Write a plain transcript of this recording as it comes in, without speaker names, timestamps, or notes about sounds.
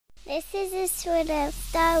This is a sort of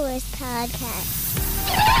Star Wars podcast.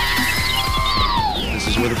 This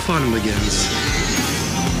is where the fun begins.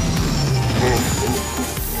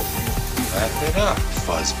 Wrap it up,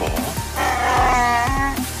 fuzzball.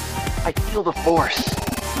 I feel the Force.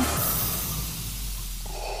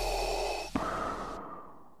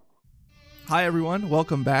 Hi, everyone.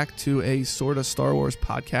 Welcome back to a Sorta Star Wars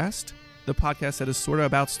podcast, the podcast that is sorta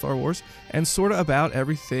about Star Wars and sorta about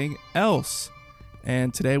everything else.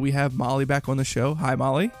 And today we have Molly back on the show. Hi,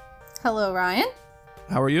 Molly. Hello, Ryan.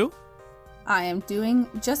 How are you? I am doing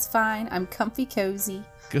just fine. I'm comfy cozy.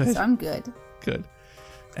 Good. So I'm good. Good.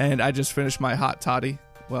 And I just finished my hot toddy.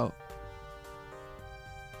 Well,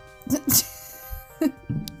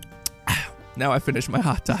 now I finished my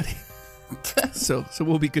hot toddy. So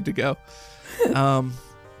we'll be good to go.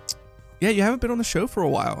 Yeah, you haven't been on the show for a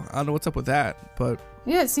while. I don't know what's up with that, but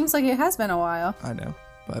Yeah, it seems like it has been a while. I know.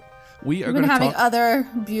 But we are We've been going to having talk. other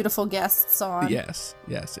beautiful guests on. Yes,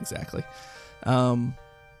 exactly. And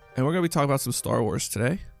we're going to be talking about some Star Wars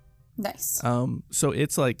today. Nice. So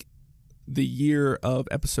it's like the year of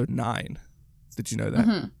Episode 9. Did you know that?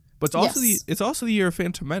 Mm-hmm. But Yes. it's also the year of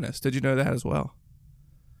Phantom Menace. Did you know that as well?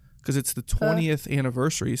 Because it's the 20th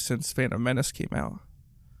anniversary since Phantom Menace came out.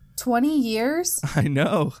 20 years? I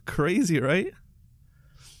know, crazy, right?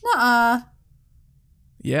 Nuh-uh.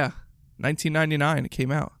 Yeah, 1999 it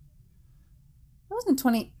came out. It wasn't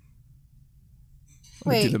 20. Let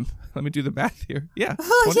Wait. me do the math here. Yeah.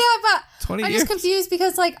 Oh, 20 yeah, but 20 I'm years. just confused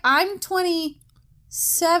because, like, I'm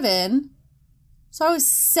 27. So I was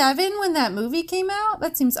 7 when that movie came out?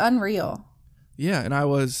 That seems unreal. Yeah, and I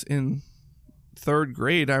was in 3rd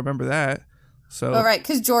grade. I remember that. So Oh, right,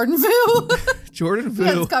 because Jordan Vu. Jordan We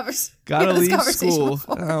had Vu this convers- we gotta had this leave conversation school.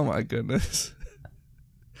 before. Oh my goodness.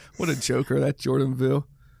 What a joker, that Jordan Vu.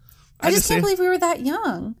 I just can't believe we were that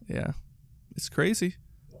young. Yeah, it's crazy.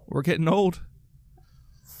 We're getting old.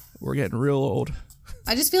 We're getting real old.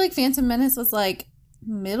 I just feel like Phantom Menace was like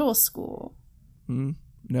middle school.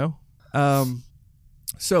 No.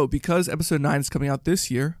 So because Episode 9 is coming out this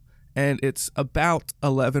year, and it's about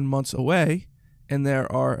 11 months away, and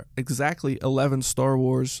there are exactly 11 Star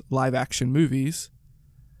Wars live-action movies,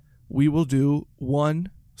 we will do one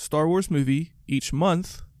Star Wars movie each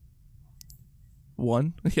month.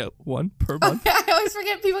 One per month. I always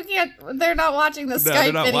forget people they're not watching the No, Skype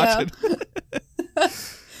they're not video. watching.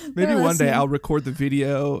 Maybe They're one day listening. I'll record the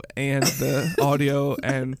video and the audio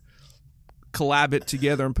and collab it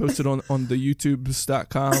together and post it on the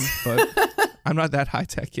youtubes.com, but I'm not that high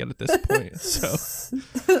tech yet at this point. So,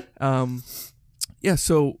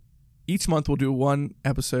 so each month we'll do one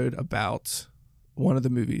episode about one of the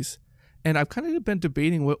movies. And I've kind of been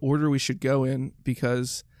debating what order we should go in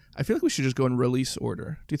because I feel like we should just go in release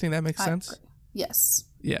order. Do you think that makes sense? Agree. Yes.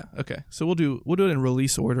 Yeah. Okay. So we'll do it in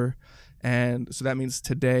release order, and so that means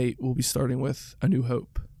today we'll be starting with A New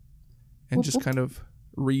Hope, and just kind of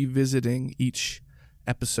revisiting each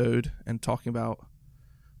episode and talking about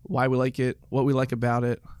why we like it, what we like about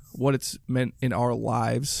it, what it's meant in our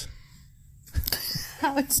lives.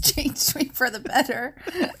 How it's changed me for the better.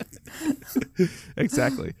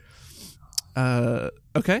 Exactly.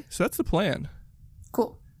 Okay. So that's the plan,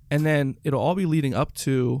 Cool. and then it'll all be leading up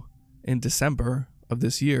to in December of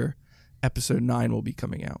this year. Episode 9 will be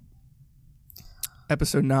coming out.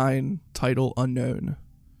 Episode 9, title unknown.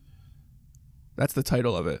 That's the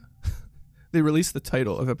title of it. They released the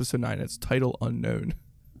title of episode 9. It's title unknown.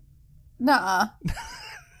 Nuh-uh.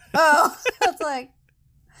 Oh, that's like,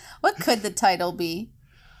 what could the title be?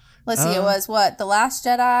 Let's see, it was what? The Last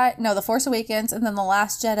Jedi? No, The Force Awakens, and then The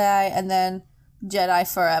Last Jedi, and then Jedi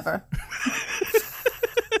Forever.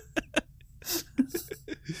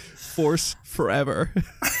 Force Forever.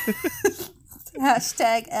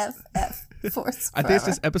 Hashtag FF. Force Forever. I think it's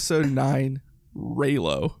just episode 9,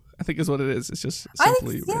 Reylo. I think is what it is. It's just I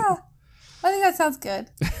simply think that sounds good.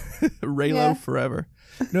 Reylo Yeah. Forever.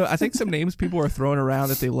 No, I think some names people are throwing around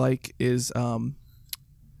that they like is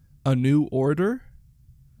A New Order,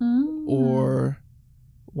 or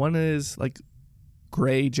one is like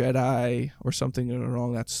Gray Jedi or something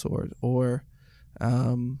along that sort, or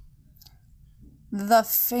The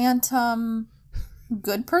Phantom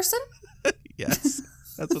Good Person? yes,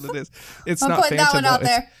 that's what it is. It's I'm not putting Phantom. that one out though.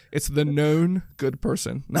 there. It's the known good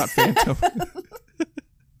person, not Phantom.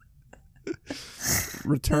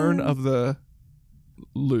 Return of the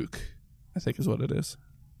Luke, I think is what it is.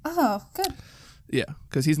 Oh, good. Yeah,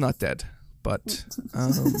 because he's not dead. But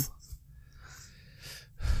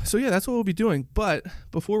so yeah, that's what we'll be doing. But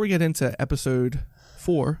before we get into episode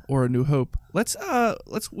 4 or A New Hope, let's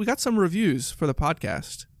we got some reviews for the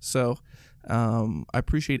podcast. So I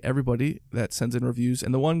appreciate everybody that sends in reviews.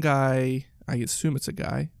 And the one guy, I assume it's a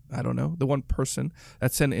guy, I don't know, the one person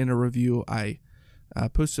that sent in a review, I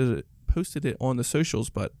posted it on the socials,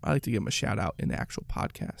 but I like to give him a shout out in the actual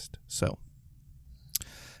podcast. So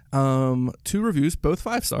 2 reviews, both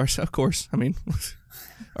 5 stars, of course. I mean,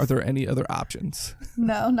 are there any other options?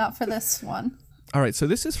 No, not for this one. All right, so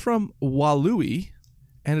this is from Walui,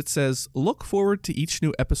 and it says, look forward to each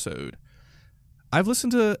new episode. I've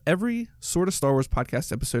listened to every sort of Star Wars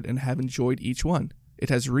podcast episode and have enjoyed each one. It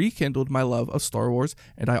has rekindled my love of Star Wars,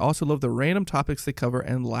 and I also love the random topics they cover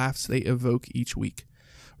and laughs they evoke each week.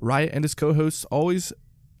 Riot and his co-hosts always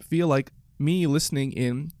feel like me listening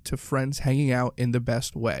in to friends hanging out in the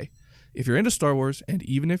best way. If you're into Star Wars, and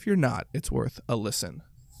even if you're not, it's worth a listen.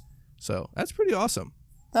 So that's pretty awesome.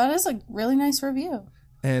 That is a really nice review.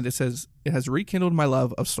 And it says, it has rekindled my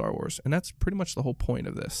love of Star Wars. And that's pretty much the whole point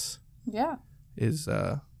of this. Yeah. Is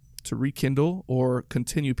to rekindle or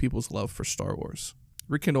continue people's love for Star Wars.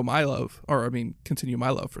 Rekindle my love, continue my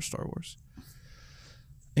love for Star Wars.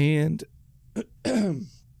 And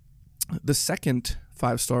the second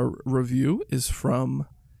 5-star review is from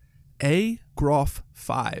A Groff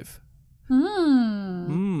 5.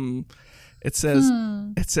 It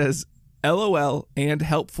says LOL and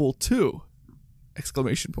helpful too! !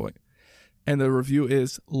 And the review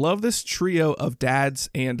is, love this trio of dads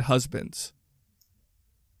and husbands.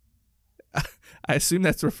 I assume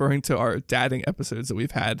that's referring to our dadding episodes that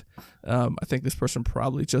we've had. I think this person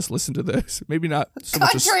probably just listened to those. Maybe not so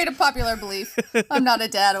much. Contrary to popular belief, I'm not a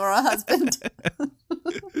dad or a husband.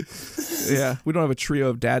 Yeah, we don't have a trio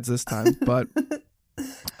of dads this time. But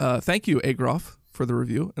thank you, Agroff, for the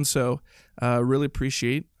review. And so really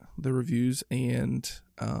appreciate the reviews, and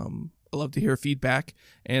I love to hear feedback.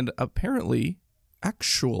 And apparently,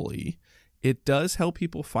 actually, it does help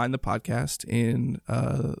people find the podcast in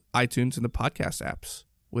iTunes and the podcast apps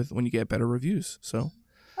when you get better reviews. So,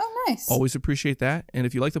 oh, nice. Always appreciate that. And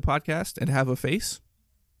if you like the podcast and have a face,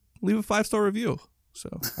 leave a 5-star review. So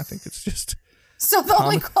I think it's just so the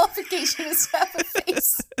only qualification is to have a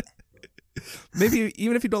face. Maybe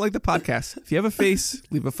even if you don't like the podcast, if you have a face,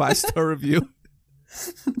 leave a 5-star review.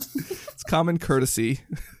 It's common courtesy.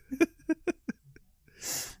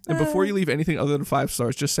 And before you leave anything other than 5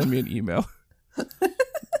 stars, just send me an email.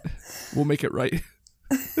 We'll make it right.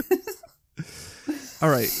 All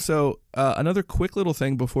right. So another quick little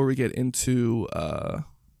thing before we get into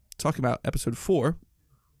talking about episode 4.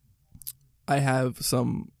 I have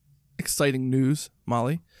some exciting news,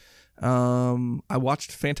 Molly. I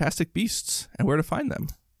watched Fantastic Beasts and Where to Find Them.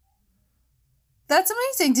 That's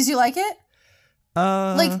amazing. Did you like it?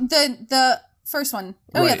 Like the first one.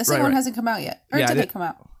 Oh, yeah. The second one hasn't come out yet. Or did it come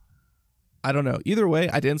out? I don't know. Either way,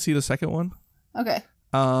 I didn't see the second one. Okay.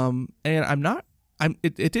 And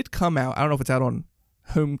it did come out. I don't know if it's out on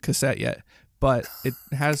home cassette yet, but it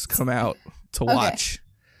has come out to watch.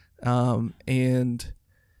 And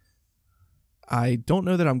I don't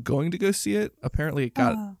know that I'm going to go see it. Apparently it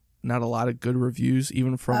got not a lot of good reviews,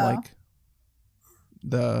 even from like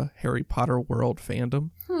the Harry Potter world fandom.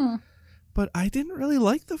 But I didn't really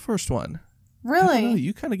like the first one. Really? I don't know,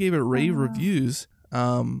 you kind of gave it rave reviews.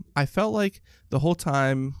 I felt like the whole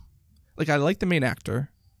time, like I like the main actor,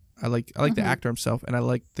 I like the actor himself, and I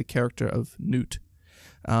like the character of Newt,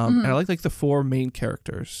 and I like the 4 main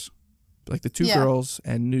characters, like the 2 girls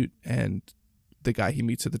and Newt and the guy he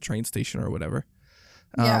meets at the train station or whatever.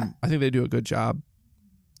 I think they do a good job,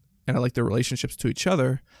 and I like their relationships to each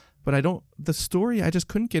other. But the story I just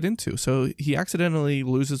couldn't get into. So he accidentally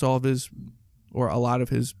loses all of his, or a lot of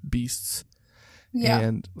his beasts. Yeah.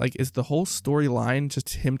 And like, is the whole storyline just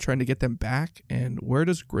him trying to get them back? And where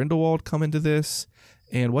does Grindelwald come into this?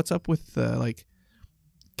 And what's up with the like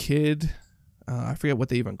kid? I forget what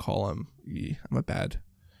they even call him. I'm a bad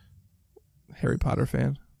Harry Potter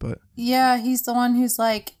fan, but yeah, he's the one who's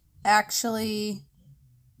like actually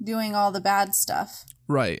doing all the bad stuff.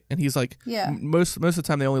 Right. And he's like, most of the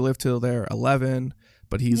time they only live till they're 11,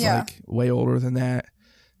 but he's like way older than that.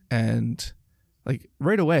 And like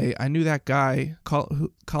right away, I knew that guy,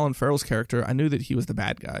 Colin Farrell's character, I knew that he was the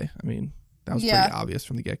bad guy. I mean, that was pretty obvious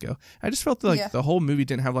from the get-go. I just felt like the whole movie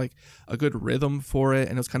didn't have like a good rhythm for it,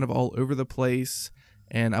 and it was kind of all over the place,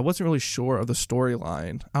 and I wasn't really sure of the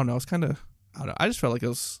storyline. I don't know. It was kind of, I don't know. I just felt like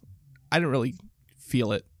I didn't really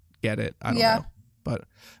feel it, get it. I don't know. But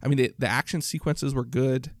I mean, the action sequences were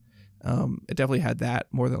good. It definitely had that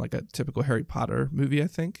more than like a typical Harry Potter movie, I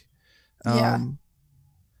think.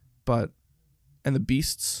 But and the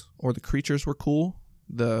beasts or the creatures were cool.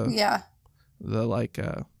 The like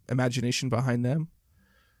imagination behind them.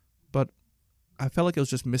 But I felt like it was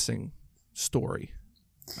just missing story.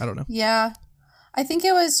 I don't know. Yeah. I think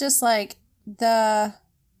it was just like the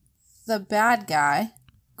bad guy,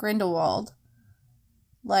 Grindelwald,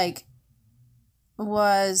 like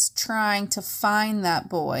was trying to find that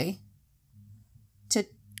boy to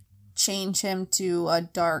change him to a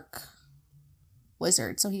dark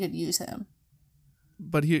wizard so he could use him.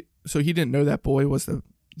 But he didn't know that boy was the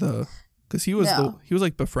because he was he was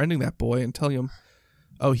like befriending that boy and telling him,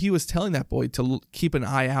 oh, he was telling that boy to keep an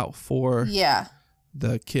eye out for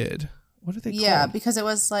the kid. What did they call him? Because it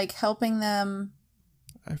was like helping them.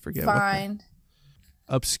 I forget. Find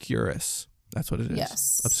Obscurus. That's what it is.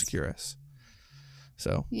 Yes. Obscurus.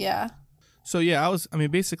 So yeah. So yeah, I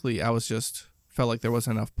was just felt like there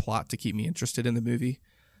wasn't enough plot to keep me interested in the movie.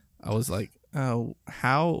 I was like, oh,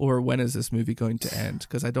 how or when is this movie going to end?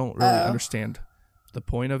 Because I don't really understand the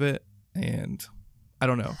point of it, and I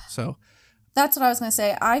don't know. So that's what I was going to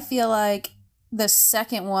say. I feel like the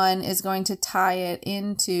second one is going to tie it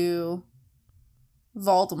into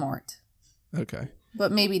Voldemort. Okay.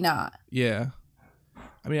 But maybe not. Yeah.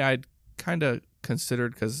 I mean, I'd kind of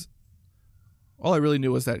considered, because all I really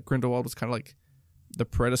knew was that Grindelwald was kind of like the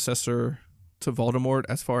predecessor to Voldemort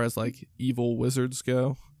as far as like evil wizards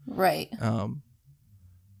go. Right.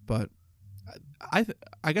 But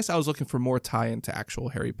I guess I was looking for more tie into actual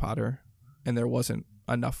Harry Potter, and there wasn't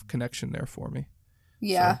enough connection there for me.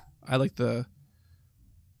 Yeah. So I like the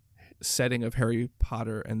setting of Harry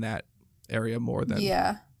Potter in that area more than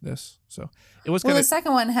this. So it was the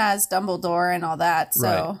second one has Dumbledore and all that. So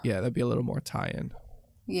right. Yeah, that'd be a little more tie-in.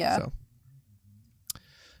 Yeah.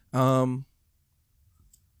 So,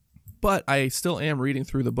 but I still am reading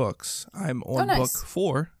through the books. I'm on book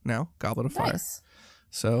 4 now, Goblet of Fire. Nice.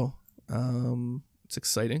 So, it's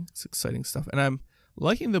exciting. It's exciting stuff, and I'm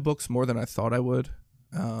liking the books more than I thought I would.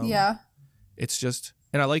 It's just,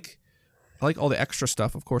 and I like all the extra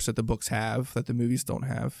stuff, of course, that the books have that the movies don't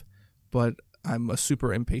have. But I'm a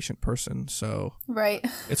super impatient person, so right.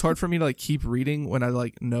 It's hard for me to like keep reading when I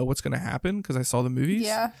like know what's going to happen because I saw the movies.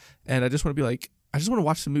 Yeah. And I just want to be like, I just want to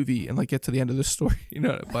watch the movie and like get to the end of the story, you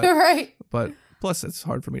know. But right. But plus, it's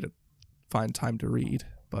hard for me to find time to read.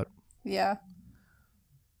 But yeah,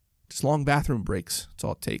 just long bathroom breaks. That's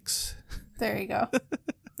all it takes. There you go.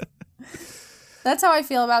 That's how I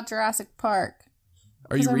feel about Jurassic Park.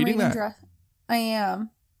 Are you reading that? I am.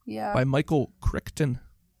 Yeah. By Michael Crichton.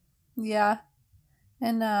 Yeah.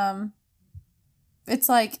 And it's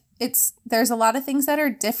like there's a lot of things that are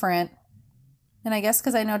different. And I guess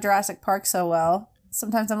because I know Jurassic Park so well,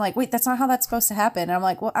 sometimes I'm like, wait, that's not how that's supposed to happen. And I'm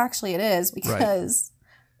like, well, actually it is because,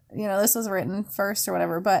 you know, this was written first or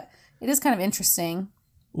whatever. But it is kind of interesting.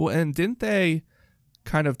 Well, and didn't they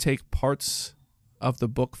kind of take parts of the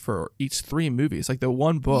book for each 3 movies? Like the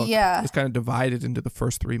one book is kind of divided into the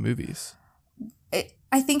first 3 movies.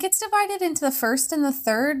 I think it's divided into the first and the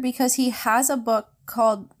third because he has a book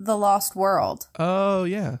called The Lost World. Oh,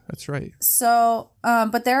 yeah, that's right. So,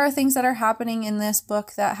 but there are things that are happening in this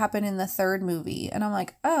book that happen in the third movie. And I'm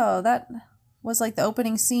like, oh, that was like the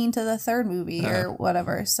opening scene to the third movie or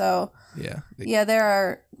whatever. So, yeah,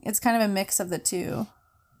 it's kind of a mix of the two.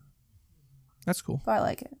 That's cool. But I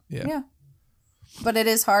like it. Yeah. But it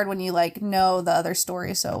is hard when you like know the other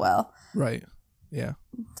story so well. Right. Yeah.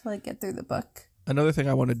 To like get through the book. Another thing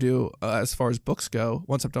I want to do as far as books go,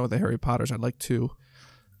 once I'm done with the Harry Potters, I'd like to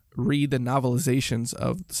read the novelizations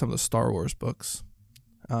of some of the Star Wars books.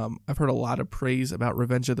 I've heard a lot of praise about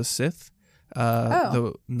Revenge of the Sith,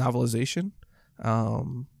 the novelization,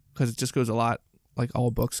 because it just goes a lot, like all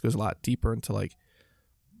books, goes a lot deeper into like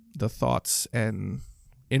the thoughts and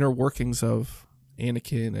inner workings of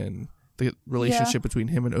Anakin and the relationship between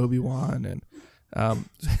him and Obi-Wan. And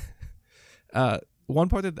one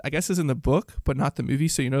part that I guess is in the book, but not the movie.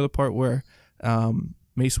 So you know the part where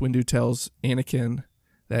Mace Windu tells Anakin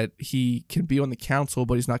that he can be on the council,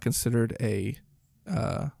 but he's not considered a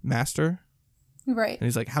master. Right. And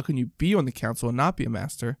he's like, how can you be on the council and not be a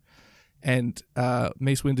master? And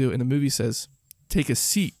Mace Windu in the movie says, take a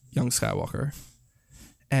seat, young Skywalker.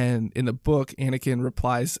 And in the book, Anakin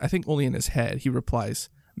replies, I think only in his head, he replies,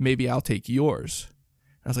 maybe I'll take yours.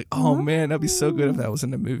 And I was like, oh man, that'd be so good if that was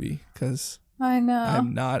in the movie, because I know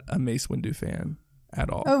I'm not a Mace Windu fan at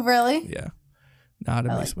all. Oh, really? Yeah. Not a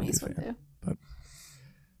Mace Windu fan. But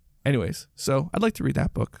anyways, so I'd like to read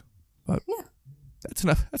that book. But yeah. That's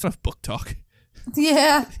enough book talk.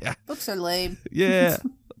 Yeah. Yeah. Books are lame. Yeah.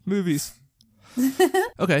 Movies.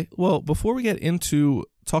 Okay, well, before we get into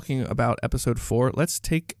talking about episode 4, let's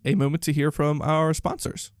take a moment to hear from our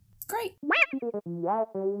sponsors. Great.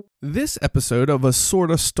 This episode of a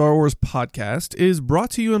Sorta Star Wars podcast is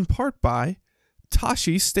brought to you in part by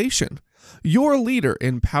Tosche Station. your leader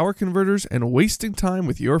in power converters and wasting time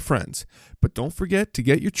with your friends. But don't forget to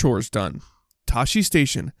get your chores done. Tashi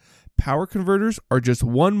Station. Power converters are just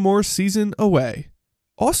one more season away.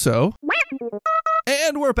 Also,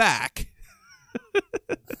 and we're back.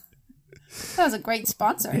 That was a great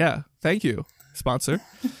sponsor. Yeah, thank you, sponsor.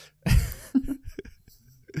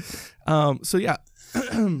 So yeah,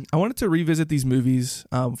 I wanted to revisit these movies.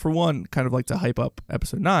 For one, kind of like to hype up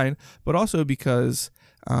episode 9, but also because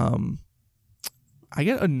I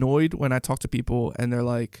get annoyed when I talk to people and they're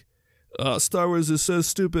like, Star Wars is so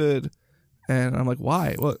stupid. And I'm like,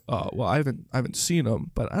 why? Well, I haven't seen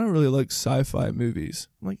them, but I don't really like sci-fi movies.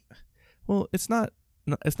 I'm like, well, it's not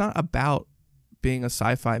about being a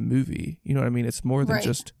sci-fi movie. You know what I mean? It's more than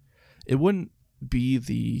just, it wouldn't be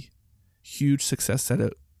the huge success that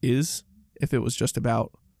it is if it was just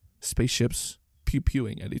about spaceships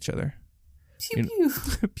pew-pewing at each other. Pew-pew.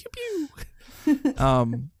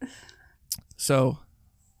 Pew-pew. So,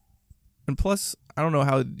 and plus, I don't know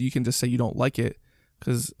how you can just say you don't like it,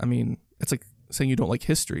 because, I mean, it's like saying you don't like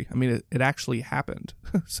history. I mean, it actually happened.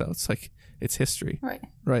 So it's like, it's history.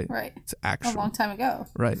 Right. It's actual. A long time ago.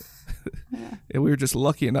 Right. Yeah. And we were just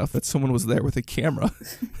lucky enough that someone was there with a camera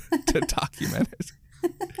to document it.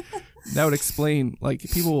 That would explain, like,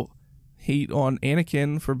 people hate on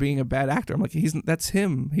Anakin for being a bad actor. I'm like, that's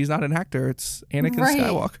him. He's not an actor. It's Anakin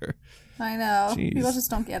Skywalker. I know. Jeez. People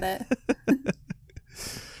just don't get it.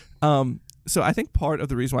 So I think part of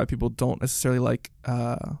the reason why people don't necessarily like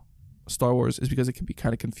Star Wars is because it can be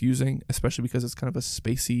kind of confusing, especially because it's kind of a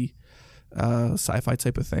spacey sci-fi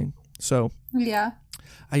type of thing. So yeah,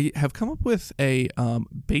 I have come up with a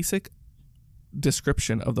basic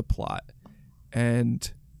description of the plot,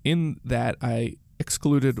 and in that I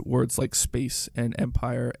excluded words like space and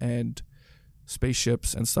empire and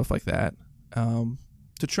spaceships and stuff like that,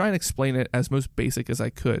 to try and explain it as most basic as I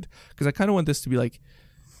could, because I kind of want this to be like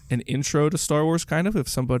an intro to Star Wars, kind of, if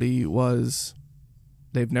somebody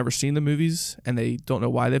they've never seen the movies and they don't know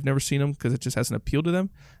why they've never seen them because it just hasn't appealed to them.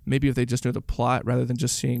 Maybe if they just know the plot rather than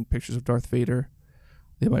just seeing pictures of Darth Vader,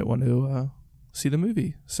 they might want to see the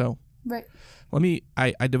movie. So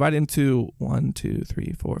I divide into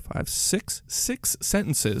 6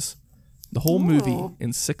 sentences, the whole movie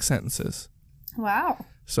in 6 sentences. Wow.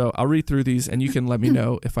 So I'll read through these and you can let me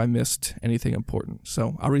know if I missed anything important.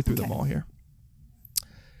 So I'll read through them all here.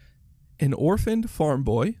 An orphaned farm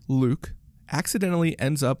boy, Luke, accidentally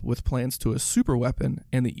ends up with plans to a super weapon,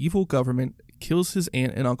 and the evil government kills his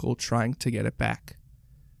aunt and uncle trying to get it back.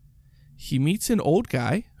 He meets an old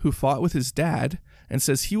guy who fought with his dad and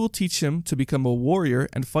says he will teach him to become a warrior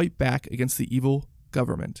and fight back against the evil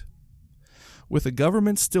government. With the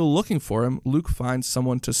government still looking for him, Luke finds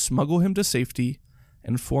someone to smuggle him to safety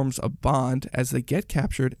and forms a bond as they get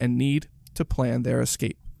captured and need to plan their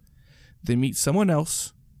escape. They meet someone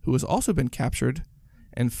else who has also been captured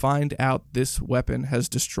and find out this weapon has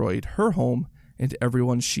destroyed her home and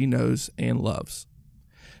everyone she knows and loves.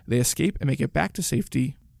 They escape and make it back to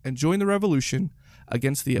safety and join the revolution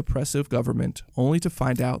against the oppressive government, only to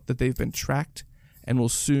find out that they've been tracked and will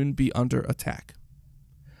soon be under attack.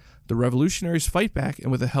 The revolutionaries fight back, and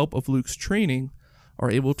with the help of Luke's training, are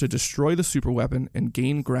able to destroy the superweapon and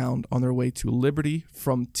gain ground on their way to liberty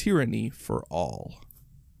from tyranny for all.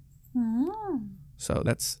 So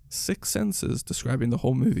that's 6 sentences describing the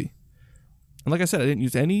whole movie. And like I said, I didn't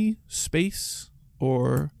use any space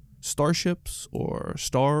or starships or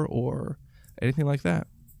star or anything like that.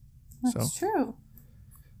 That's true.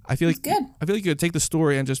 I feel like good. I feel like you could take the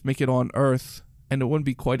story and just make it on Earth, and it wouldn't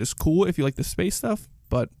be quite as cool if you like the space stuff,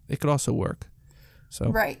 but it could also work.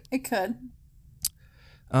 So it could.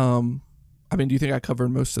 I mean, do you think I covered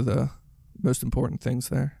most of the most important things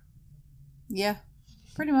there? Yeah,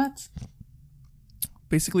 pretty much.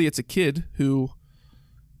 Basically, it's a kid who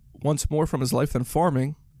wants more from his life than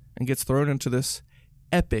farming and gets thrown into this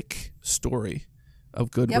epic story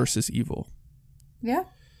of good versus evil. Yeah.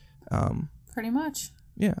 Pretty much.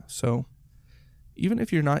 Yeah. So even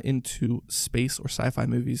if you're not into space or sci-fi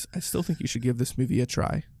movies, I still think you should give this movie a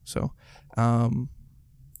try. So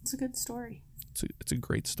it's a good story. It's a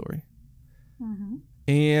great story. Mm-hmm.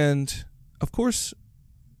 And of course,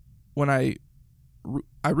 when I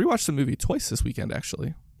rewatched the movie twice this weekend,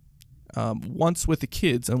 actually. Once with the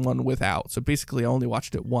kids and one without. So basically, I only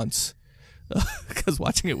watched it once because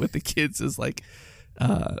watching it with the kids is like,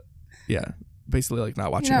 basically like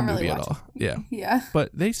not watching a movie at all. Yeah. Yeah.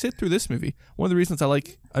 But they sit through this movie. One of the reasons I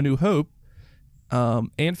like A New Hope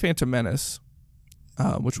and Phantom Menace,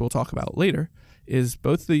 which we'll talk about later, is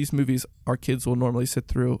both of these movies our kids will normally sit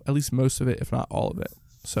through at least most of it, if not all of it.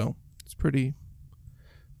 So it's pretty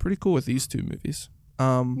cool with these 2 movies.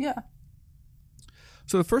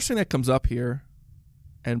 So the first thing that comes up here,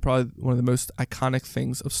 and probably one of the most iconic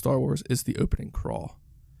things of Star Wars, is the opening crawl.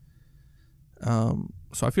 So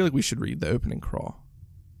I feel like we should read the opening crawl.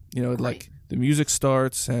 You know, Right. like the music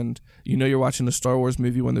starts, and you know you're watching a Star Wars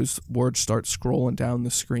movie when those words start scrolling down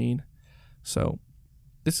the screen. So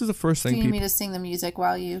this is the first Do thing you need people. me to sing the music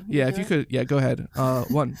while you? Yeah, if you could. Yeah, go auld.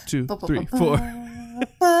 1, 2, 3, 4.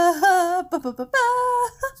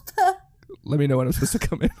 Let me know when I'm supposed to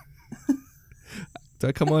come in. Do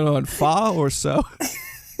I come on fa or so?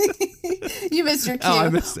 You missed your cue. Oh, I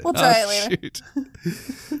missed it. We'll try it later. Shoot.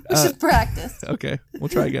 We should practice. Okay, we'll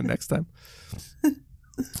try again next time.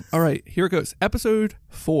 All right, here it goes. Episode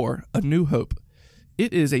 4, A New Hope.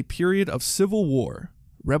 It is a period of civil war.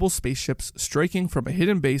 Rebel spaceships striking from a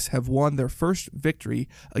hidden base have won their first victory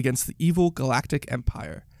against the evil Galactic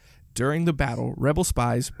Empire. During the battle, Rebel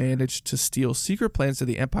spies managed to steal secret plans to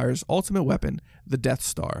the Empire's ultimate weapon, the Death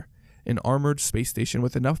Star, an armored space station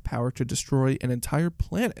with enough power to destroy an entire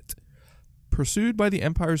planet. Pursued by the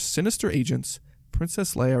Empire's sinister agents,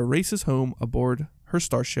 Princess Leia races home aboard her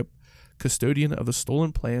starship, custodian of the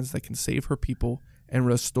stolen plans that can save her people and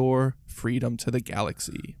restore freedom to the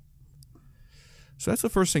galaxy. So that's the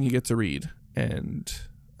first thing you get to read, and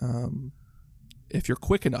if you're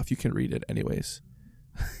quick enough, you can read it anyways.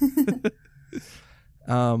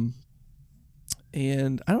 And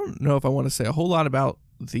I don't know if I want to say a whole lot about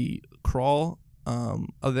the crawl,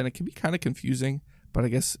 other than it can be kind of confusing, but I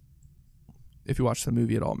guess if you watch the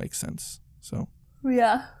movie, it all makes sense. So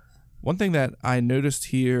Yeah. one thing that I noticed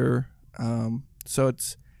here, so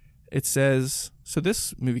it says, so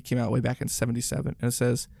this movie came out way back in 1977, and it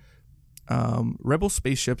says, Rebel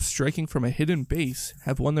spaceships striking from a hidden base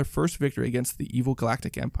have won their first victory against the evil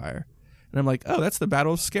Galactic Empire. And I'm like, oh, that's the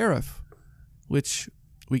Battle of Scarif, which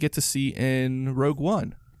we get to see in Rogue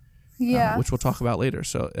One, Yeah. which we'll talk about later.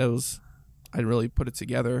 So I didn't really put it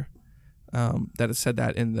together that it said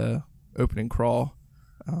that in the opening crawl,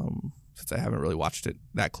 since I haven't really watched it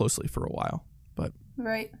that closely for a while. But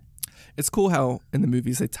Right. it's cool how in the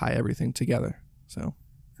movies they tie everything together. So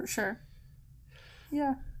For sure.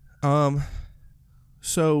 Yeah.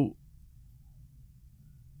 So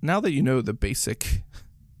now that you know the basic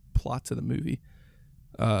plot to the movie,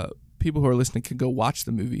 people who are listening can go watch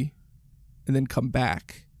the movie and then come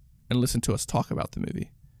back and listen to us talk about the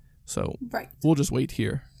movie. So Right. we'll just wait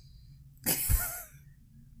here.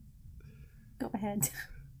 Go ahead.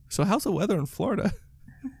 So how's the weather in Florida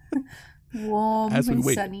Warm as we and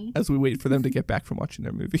wait sunny. as we wait for them to get back from watching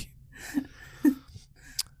their movie?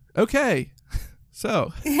 Okay.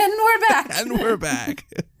 So And we're back. and we're back.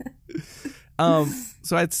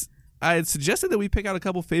 So I had suggested that we pick out a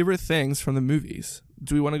couple favorite things from the movies.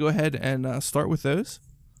 Do we want to go ahead and start with those?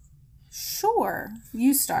 Sure.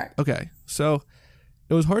 You start. Okay, so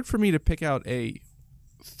it was hard for me to pick out a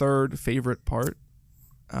third favorite part.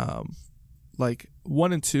 Like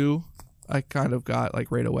 1 and 2, I kind of got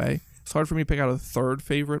like right away. It's hard for me to pick out a third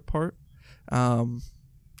favorite part. And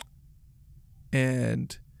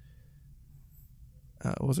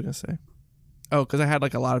what was I gonna say? Oh, because I had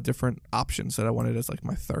like a lot of different options that I wanted as like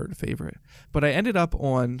my third favorite. But I ended up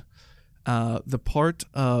on the part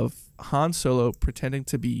of Han Solo pretending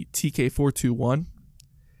to be TK-421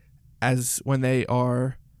 as when they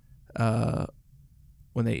are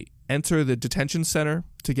when they enter the detention center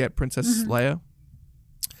to get Princess Leia,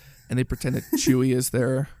 and they pretend that Chewie is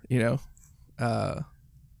their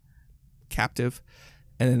captive,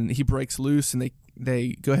 and then he breaks loose and they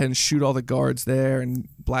go ahead and shoot all the guards there and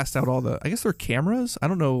blast out all the, I guess they're cameras. I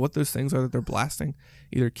don't know what those things are that they're blasting.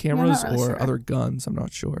 Either cameras really or sure. other guns. I'm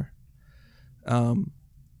not sure. And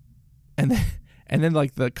then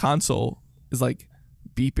like the console is like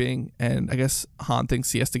beeping, and I guess Han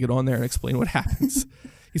thinks he has to get on there and explain what happens.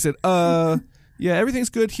 He said, yeah, everything's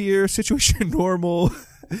good here. Situation normal.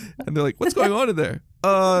 And they're like, what's going on in there?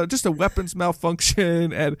 Just a weapons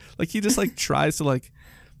malfunction. And like, he just like tries to like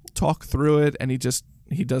talk through it, and he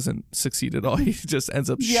doesn't succeed at all. He just ends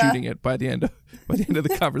up shooting it by the end of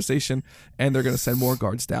the conversation, and they're going to send more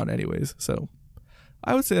guards down anyways. So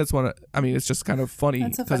I would say that's it's just kind of funny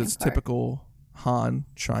That's a because funny it's part. typical Han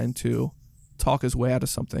trying to talk his way out of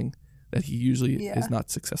something that he usually is not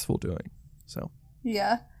successful doing. So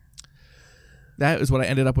Yeah. that is what I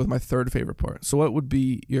ended up with my third favorite part. So what would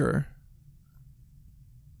be your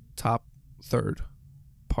top third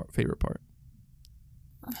favorite part?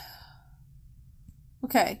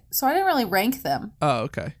 Okay. So I didn't really rank them. Oh,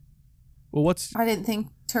 okay. Well, I didn't think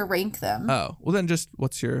to rank them. well then just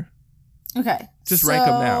what's your, Okay. just rank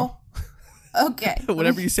them now. Okay.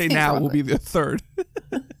 Whatever you say Think now real will be quick. the third.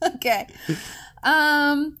 Okay.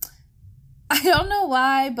 I I don't know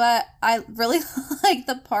why, but I really like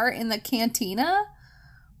the part in the cantina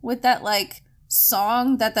with that like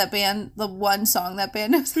song that band, the one song that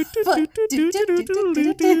band knows. It's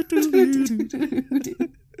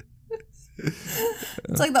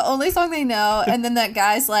like the only song they know, and then that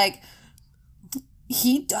guy's like,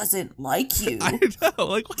 he doesn't like you. I know,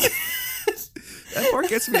 like that part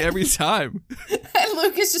gets me every time. And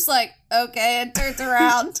Luke is just like, okay, and turns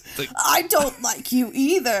around. Like, I don't like you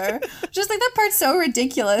either. Just like that part's so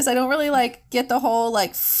ridiculous. I don't really like get the whole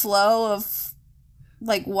like flow of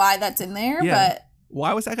like why that's in there, but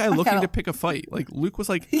why was that guy looking to pick a fight? Like Luke was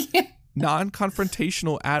like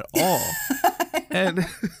non-confrontational at all. and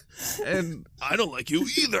I don't like you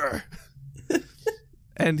either.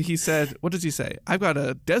 And he said, what does he say? I've got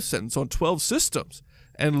a death sentence on 12 systems.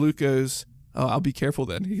 And Luke goes, oh, I'll be careful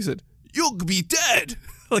then. He said, you'll be dead.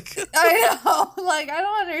 Like, I know. Like, I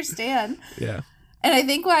don't understand. Yeah. And I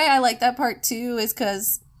think why I like that part too is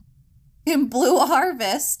because in Blue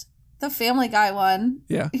Harvest, the Family Guy one,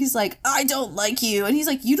 he's like, I don't like you. And he's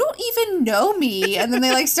like, you don't even know me. And then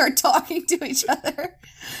they like start talking to each other.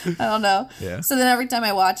 I don't know. Yeah. So then every time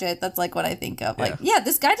I watch it, that's like what I think of. Like,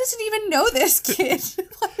 this guy doesn't even know this kid.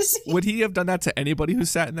 Would he have done that to anybody who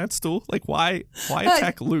sat in that stool? Like, why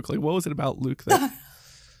attack Luke? Like, what was it about Luke that...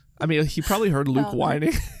 I mean, he probably heard Luke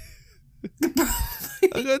whining.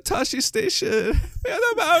 I'm going to Tashi Station.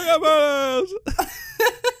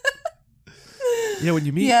 Yeah, when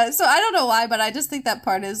you meet... Yeah, so I don't know why, but I just think that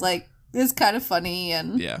part is kind of funny,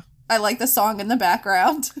 and I like the song in the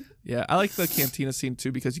background. Yeah, I like the cantina scene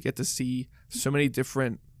too because you get to see so many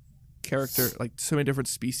different so many different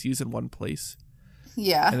species in one place.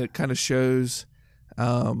 Yeah. And it kind of shows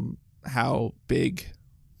how big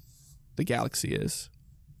the galaxy is.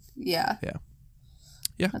 Yeah. Yeah.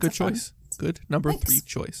 Yeah, that's good choice. Good number 3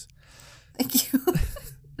 choice. Thank you.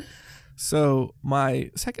 So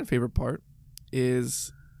my second favorite part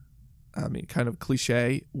is, I mean, kind of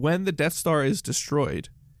cliche, when the Death Star is destroyed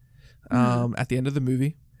at the end of the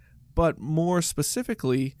movie. But more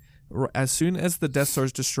specifically, as soon as the Death Star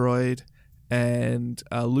is destroyed and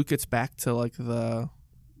Luke gets back to like the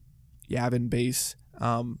Yavin base,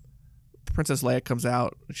 Princess Leia comes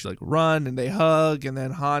out and she's like, run, and they hug, and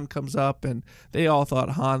then Han comes up, and they all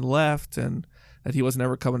thought Han left and that he was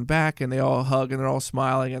never coming back, and they all hug and they're all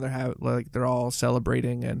smiling and they're all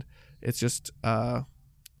celebrating, and it's just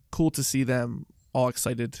cool to see them all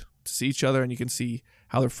excited to see each other, and you can see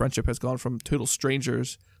how their friendship has gone from total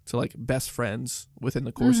strangers to like best friends within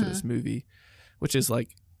the course of this movie, which is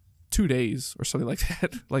like 2 days or something like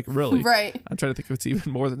that. Like really, right? I'm trying to think if it's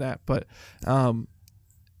even more than that, but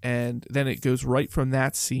and then it goes right from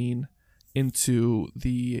that scene into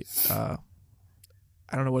the I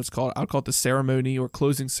don't know what it's called. I'll call it the ceremony or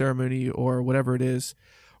closing ceremony or whatever it is,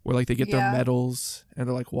 where like they get their medals and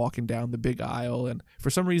they're like walking down the big aisle, and for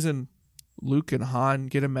some reason Luke and Han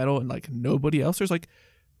get a medal and like nobody else. There's like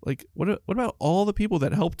what about all the people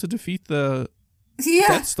that helped to defeat the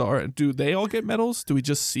Death Star? Do they all get medals? Do we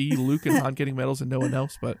just see Luke and Han getting medals and no one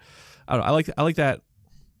else? But I don't know, I like that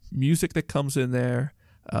music that comes in there.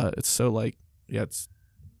 It's so like it's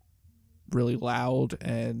really loud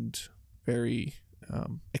and very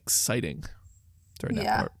exciting during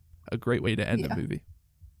that part. A great way to end the movie.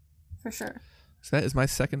 For sure. So that is my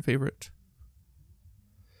second favorite.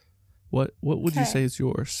 What would you say is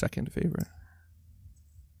your second favorite?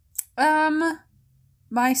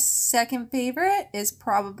 My second favorite is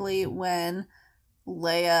probably when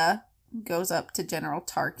Leia goes up to General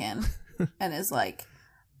Tarkin and is like,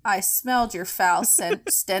 I smelled your foul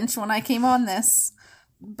stench when I came on this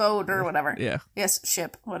boat or whatever. Yeah. Yes,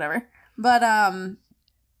 ship, whatever. But I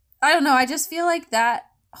don't know, I just feel like that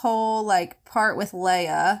whole like part with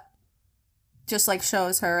Leia just like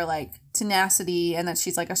shows her like tenacity, and that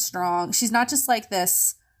she's like she's not just like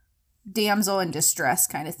this damsel in distress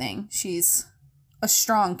kind of thing. She's a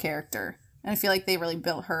strong character, and I feel like they really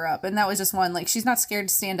built her up, and that was just one, like, she's not scared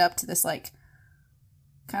to stand up to this like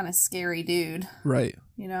kind of scary dude, right?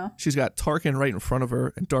 You know, she's got Tarkin right in front of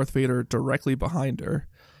her and Darth Vader directly behind her,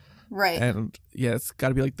 right? And it's got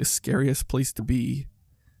to be like the scariest place to be,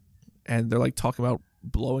 and they're like talking about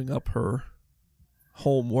blowing up her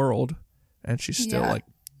home world, and she's still like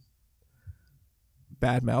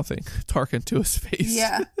bad mouthing Tarkin to his face.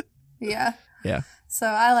 Yeah. So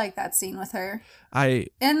I like that scene with her. What?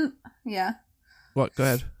 Go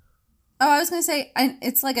ahead. Oh, I was gonna say,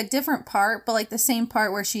 it's like a different part, but like the same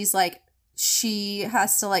part where she's like, she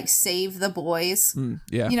has to like save the boys.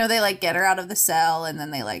 Yeah. You know, they like get her out of the cell, and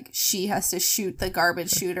then she has to shoot the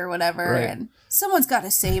garbage chute or whatever, right. And someone's got to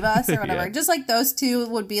save us or whatever. Just like those two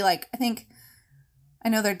would be like, I think I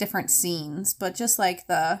know they're different scenes, but just like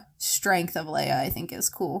the strength of Leia, I think is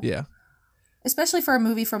cool. Yeah. Especially for a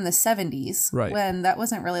movie from the 70s. Right. When that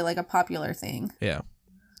wasn't really like a popular thing. Yeah.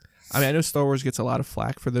 I mean, I know Star Wars gets a lot of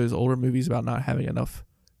flack for those older movies about not having enough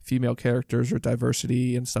female characters or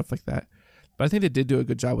diversity and stuff like that. But I think they did do a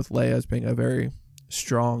good job with Leia as being a very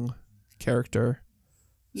strong character.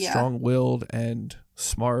 Yeah. Strong-willed and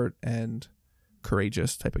smart and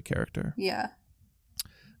courageous type of character. Yeah.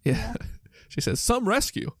 Yeah. She says, "Some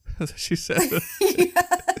rescue." She said. Yeah.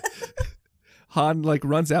 Han like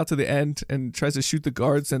runs out to the end and tries to shoot the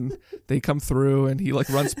guards, and they come through, and he like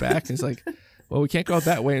runs back, and he's like, "Well, we can't go out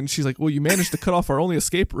that way." And she's like, "Well, you managed to cut off our only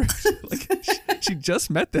escape route." Like she just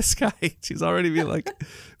met this guy. She's already being like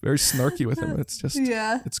very snarky with him. It's just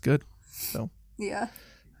it's good. So yeah,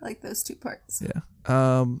 I like those two parts.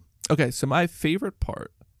 yeah. Okay, so my favorite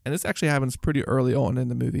part, and this actually happens pretty early on in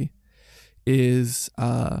the movie, is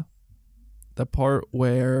the part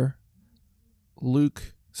where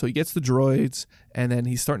Luke, so he gets the droids and then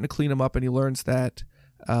he's starting to clean them up, and he learns that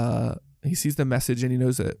he sees the message and he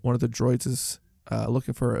knows that one of the droids is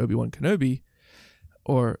looking for Obi-Wan Kenobi,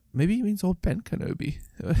 or maybe he means old Ben Kenobi.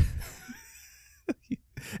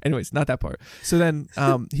 Anyways, not that part. So then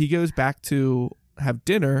he goes back to have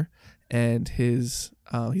dinner, and he's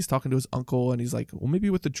talking to his uncle, and he's like, well, maybe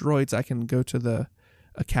with the droids I can go to the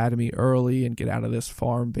academy early and get out of this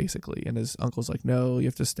farm, basically. And his uncle's like, no, you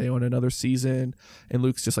have to stay on another season. And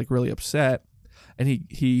Luke's just like really upset. And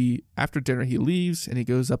he after dinner he leaves, and he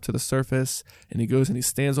goes up to the surface, and he goes and he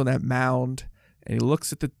stands on that mound, and he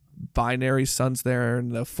looks at the binary suns there,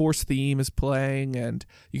 and the Force theme is playing, and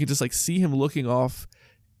you can just like see him looking off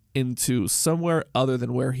into somewhere other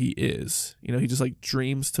than where he is. You know, he just like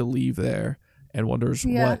dreams to leave there and wonders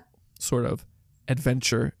what sort of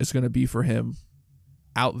adventure is going to be for him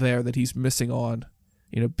out there that he's missing on,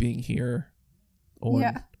 you know, being here on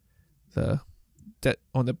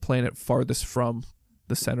on the planet farthest from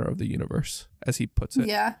the center of the universe, as he puts it.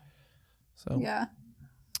 Yeah.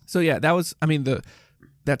 So yeah, that was, I mean,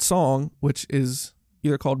 that song, which is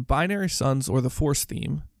either called Binary Suns or the Force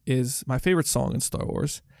theme, is my favorite song in Star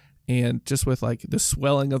Wars. And just with like the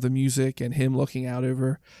swelling of the music and him looking out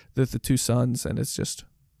over the two suns, and it's just,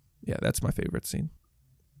 yeah, that's my favorite scene.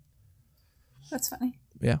 That's funny.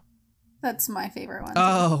 Yeah. That's my favorite one.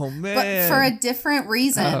 Oh, man. But for a different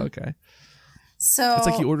reason. Oh, okay. So it's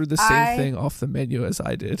like you ordered the same thing off the menu as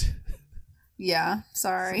I did. Yeah,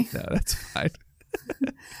 sorry. No, that's fine.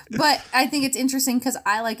 But I think it's interesting because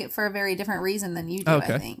I like it for a very different reason than you do,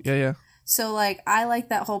 Okay. I think. Yeah. So, like, I like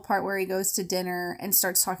that whole part where he goes to dinner and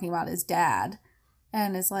starts talking about his dad.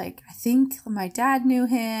 And is like, I think my dad knew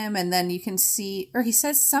him. And then you can see, or he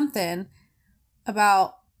says something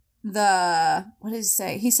about what does he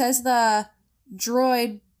say? He says the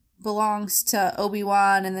droid belongs to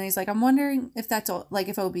Obi-Wan, and then he's like, I'm wondering if that's like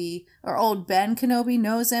if Obi or old Ben Kenobi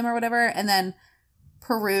knows him or whatever. And then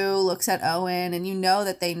Peru looks at Owen, and you know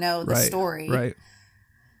that they know the story. Right.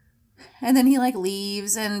 And then he like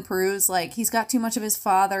leaves, and Peru's like, he's got too much of his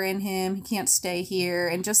father in him. He can't stay here.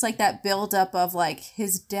 And just like that buildup of like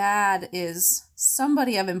his dad is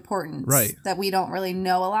somebody of importance that we don't really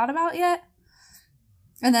know a lot about yet.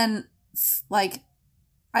 And then like,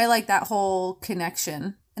 I like that whole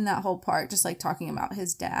connection and that whole part, just like talking about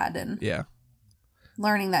his dad and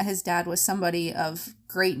learning that his dad was somebody of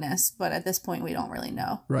greatness. But at this point, we don't really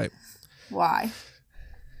know why.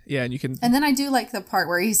 Yeah, and you can. And then I do like the part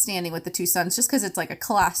where he's standing with the two sons, just because it's like a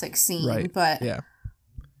classic scene. Right. But yeah,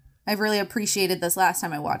 I really appreciated this last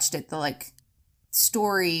time I watched it, the like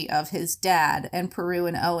story of his dad and Peru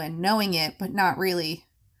and Owen knowing it, but not really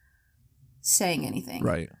saying anything.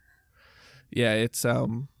 Right. Yeah, it's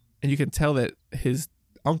and you can tell that his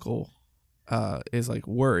uncle is like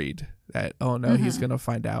worried that he's gonna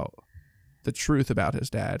find out the truth about his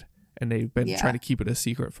dad, and they've been trying to keep it a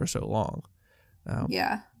secret for so long.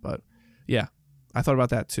 But yeah, I thought about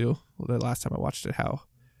that too the last time I watched it, how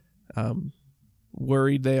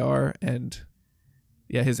worried they are. And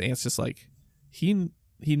yeah, his aunt's just like, he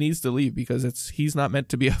needs to leave because he's not meant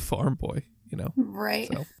to be a farm boy, you know? Right.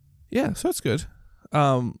 So yeah, so it's good.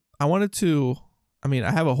 I wanted to, I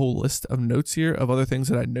have a whole list of notes here of other things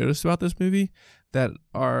that I noticed about this movie that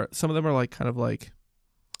are, some of them are like kind of like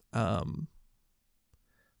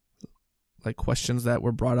questions that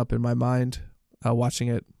were brought up in my mind watching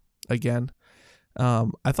it again.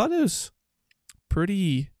 I thought it was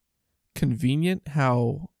pretty convenient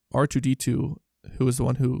how R2-D2, who is the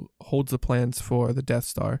one who holds the plans for the Death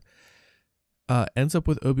Star, ends up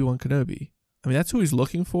with Obi-Wan Kenobi. That's who he's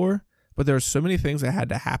looking for, but there are so many things that had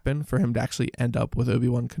to happen for him to actually end up with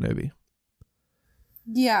Obi-Wan Kenobi.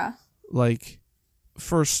 Yeah. Like,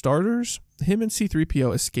 for starters, him and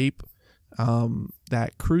C-3PO escape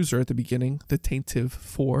that cruiser at the beginning, the Taintive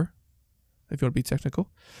 4, if you want to be technical,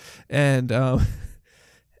 and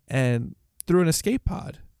through an escape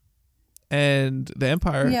pod. And the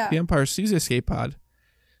Empire sees the escape pod,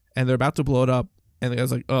 and they're about to blow it up, and the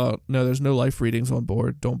guy's like, oh, no, there's no life readings on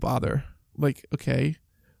board, don't bother. Like, okay,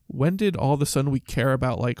 when did all of a sudden we care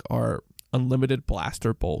about, like, our unlimited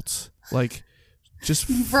blaster bolts? Like, just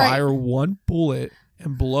fire one bullet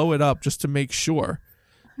and blow it up just to make sure,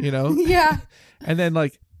 you know? Yeah. And then,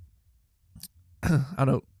 like, I don't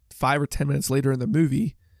know, 5 or 10 minutes later in the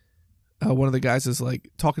movie, one of the guys is,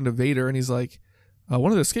 like, talking to Vader, and he's like,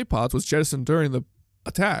 one of the escape pods was jettisoned during the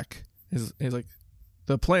attack. He's like,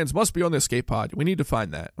 the plans must be on the escape pod. We need to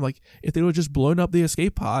find that. I'm like, if they would have just blown up the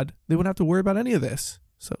escape pod, they wouldn't have to worry about any of this.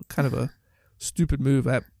 So kind of a stupid move.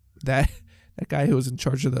 That guy who was in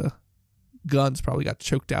charge of the guns probably got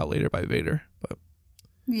choked out later by Vader. But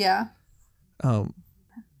yeah.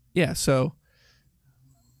 Yeah, so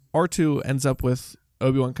R2 ends up with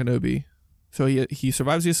Obi-Wan Kenobi. So he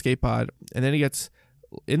survives the escape pod, and then he gets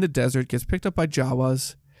in the desert, gets picked up by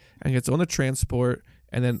Jawas, and gets on the transport,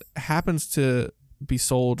 and then happens to be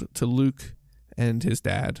sold to Luke and his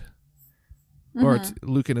dad, or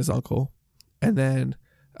Luke and his uncle, and then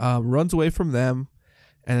runs away from them,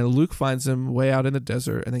 and then Luke finds him way out in the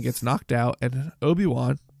desert, and then gets knocked out, and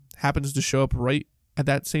Obi-Wan happens to show up right at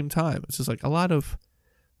that same time. It's just like a lot of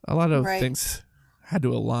things had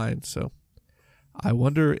to align. So I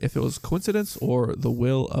wonder if it was coincidence or the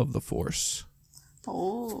will of the Force.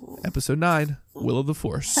 Oh. Episode 9, Will of the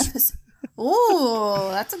Force. Ooh,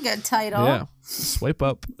 that's a good title. Yeah. Swipe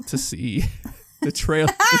up to see the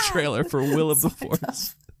trailer for Will of the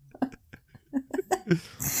Force.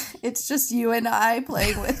 It's just you and I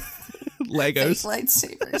playing with Legos.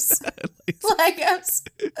 fake lightsabers.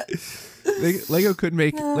 Legos. Lego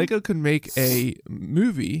could make a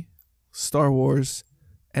movie, Star Wars,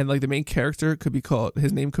 and like the main character could be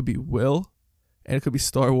his name could be Will, and it could be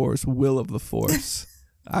Star Wars Will of the Force.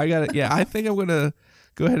 I think I'm gonna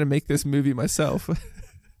go ahead and make this movie myself.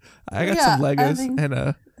 I got some Legos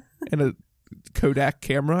and a Kodak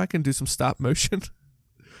camera. I can do some stop motion.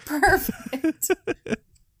 Perfect.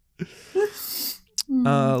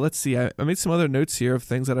 Let's see. I made some other notes here of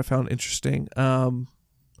things that I found interesting.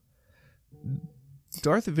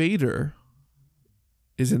 Darth Vader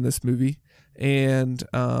is in this movie, and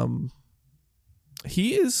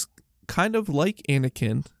he is kind of like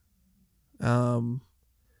Anakin,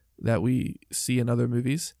 that we see in other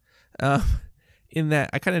movies. In that,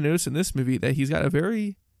 I kind of noticed in this movie that he's got a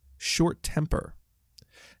very short temper,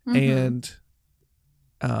 and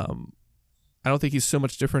I don't think he's so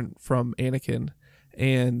much different from Anakin.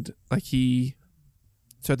 And like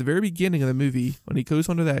so at the very beginning of the movie, when he goes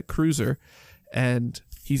onto that cruiser and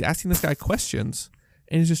he's asking this guy questions,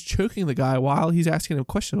 and he's just choking the guy while he's asking him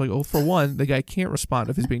questions. Like, oh, for one, the guy can't respond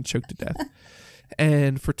if he's being choked to death.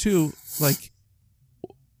 And for two, like,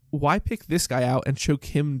 why pick this guy out and choke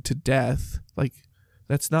him to death? Like,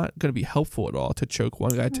 that's not going to be helpful at all to choke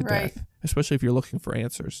one guy to death, especially if you're looking for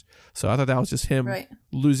answers. So I thought that was just him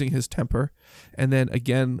losing his temper. And then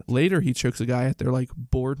again, later he chokes a guy at their like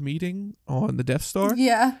board meeting on the Death Star.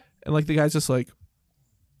 Yeah. And like the guy's just like,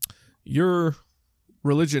 your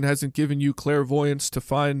religion hasn't given you clairvoyance to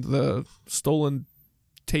find the stolen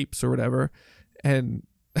tapes or whatever. And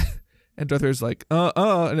Darth Vader's like,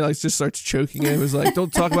 and he like just starts choking him. He was like,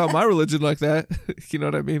 don't talk about my religion like that. You know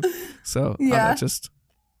what I mean? So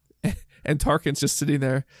and Tarkin's just sitting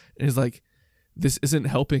there and he's like, this isn't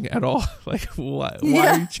helping at all. Like, why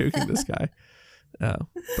are you choking this guy?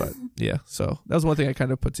 But yeah, so that was one thing I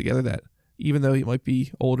kind of put together, that even though he might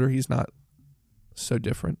be older, he's not so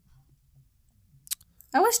different.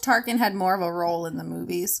 I wish Tarkin had more of a role in the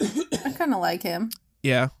movies. I kind of like him.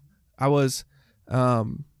 Yeah, I was,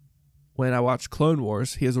 when I watched Clone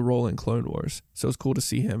Wars, he has a role in Clone Wars. So it's cool to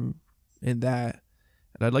see him in that.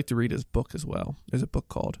 And I'd like to read his book as well. There's a book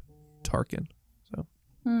called Tarkin. So.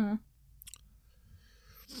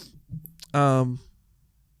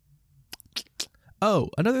 Oh,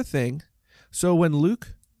 another thing. So when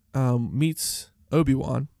Luke meets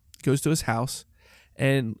Obi-Wan, goes to his house,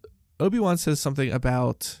 and Obi-Wan says something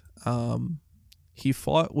about he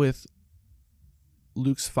fought with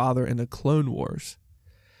Luke's father in the Clone Wars.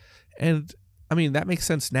 And I mean, that makes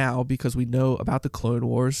sense now because we know about the Clone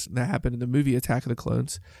Wars that happened in the movie Attack of the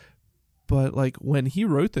Clones. But like when he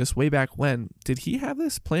wrote this way back when, did he have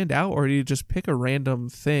this planned out, or did he just pick a random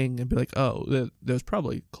thing and be like, oh, there's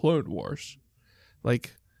probably Clone Wars?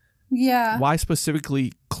 Like, yeah. Why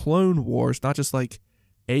specifically Clone Wars, not just like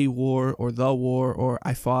a war or the war or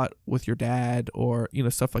I fought with your dad or,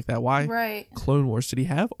 stuff like that. Why Right. Clone Wars? Did he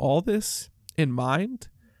have all this in mind?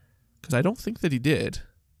 Because I don't think that he did.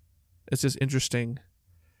 It's just interesting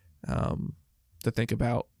to think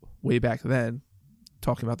about way back then,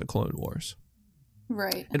 talking about the Clone Wars.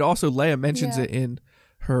 Right. And also Leia mentions Yeah. it in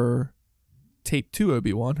her tape to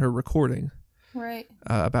Obi-Wan, her recording, Right.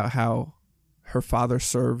 about how her father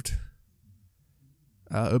served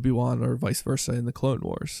Obi-Wan or vice versa in the Clone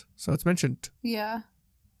Wars. So it's mentioned Yeah.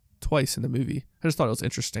 twice in the movie. I just thought it was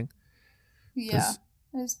interesting. Yeah.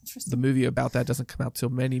 It's interesting. The movie about that doesn't come out till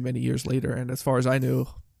many, many years later. And as far as I knew,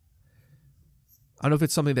 I don't know if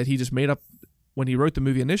it's something that he just made up when he wrote the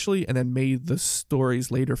movie initially and then made the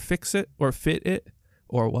stories later fix it or fit it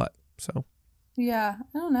or what. So Yeah,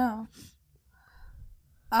 I don't know.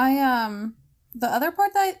 The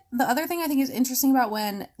other thing I think is interesting about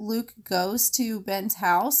when Luke goes to Ben's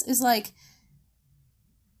house is like,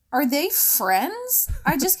 are they friends?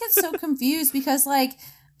 I just get so confused because like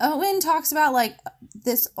Owen talks about like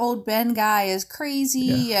this old Ben guy is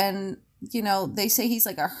crazy and they say he's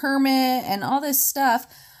like a hermit and all this stuff.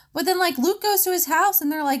 But then like Luke goes to his house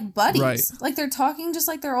and they're like buddies. Right. Like they're talking just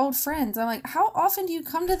like they're old friends. I'm like, how often do you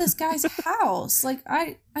come to this guy's house? Like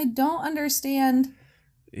I don't understand.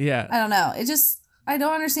 yeah. I don't know. I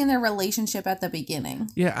don't understand their relationship at the beginning.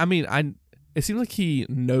 Yeah, I mean, it seems like he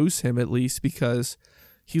knows him at least because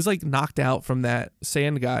he's like knocked out from that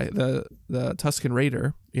sand guy, the Tusken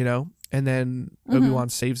Raider, and then Obi-Wan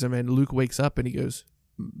saves him and Luke wakes up and he goes,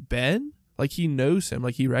 Ben? Like he knows him,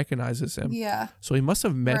 like he recognizes him. Yeah. So he must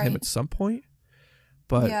have met him Right. at some point.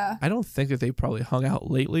 But Yeah. I don't think that they probably hung out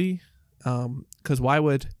lately. Because why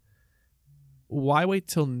wait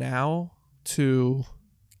till now to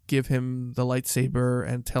give him the lightsaber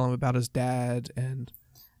and tell him about his dad and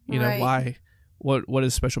Right. why what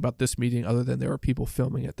is special about this meeting other than there were people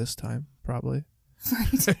filming at this time probably.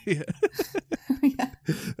 Right. Yeah. Yeah.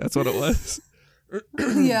 That's what it was.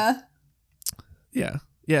 Yeah. Yeah,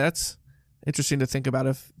 that's interesting to think about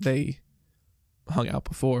if they hung out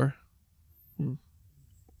before.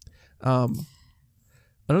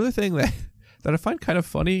 Another thing that I find kind of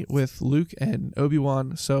funny with Luke and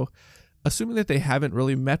Obi-Wan, so assuming that they haven't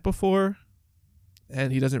really met before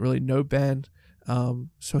and he doesn't really know Ben,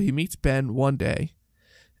 so he meets Ben one day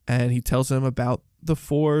and he tells him about the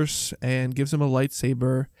Force and gives him a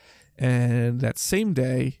lightsaber, and that same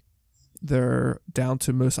day they're down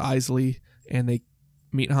to Mos Eisley and they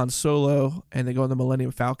meet Han Solo and they go on the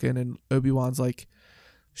Millennium Falcon and Obi-Wan's like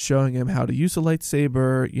showing him how to use the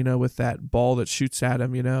lightsaber, with that ball that shoots at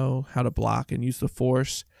him, how to block and use the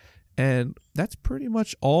Force. And that's pretty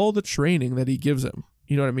much all the training that he gives him.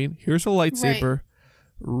 You know what I mean? Here's a lightsaber,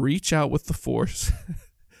 reach out with the Force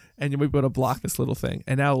and you'll be able to block this little thing.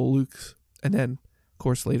 And now Luke's, and then of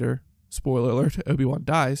course later, spoiler alert, Obi-Wan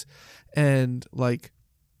dies. And like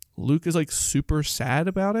Luke is like super sad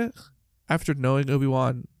about it after knowing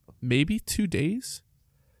Obi-Wan maybe 2 days.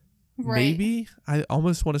 Right. Maybe I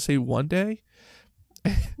almost want to say 1 day.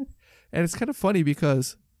 And it's kind of funny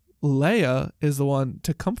because Leia is the one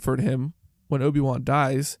to comfort him when Obi-Wan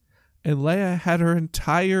dies, and Leia had her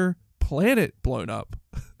entire planet blown up.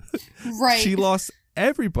 Right. She lost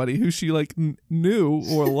everybody who she like knew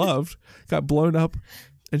or loved, got blown up,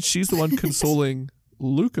 and she's the one consoling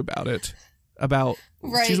Luke about it. Right.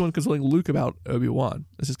 She's the one consoling Luke about Obi-Wan.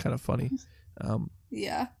 This is kind of funny.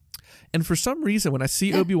 Yeah. And for some reason, when I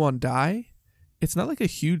see Obi-Wan die, it's not like a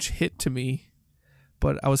huge hit to me.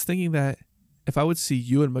 But I was thinking that if I would see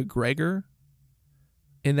Ewan McGregor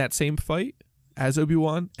in that same fight as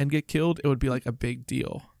Obi-Wan and get killed, it would be like a big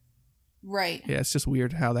deal. Right. Yeah, it's just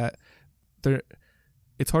weird how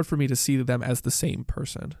it's hard for me to see them as the same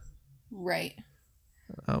person. Right.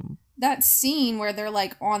 Um, That scene where they're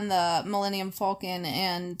like on the Millennium Falcon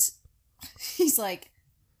and he's like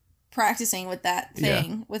practicing with that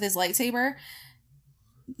thing with his lightsaber.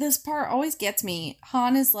 This part always gets me.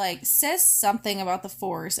 Han is like, says something about the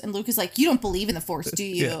Force, and Luke is like, you don't believe in the Force, do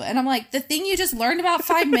you? Yeah. And I'm like, the thing you just learned about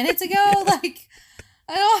 5 minutes ago? Like,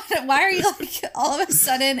 I don't, why are you like all of a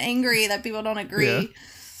sudden angry that people don't agree? Yeah.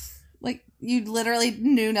 Like, you literally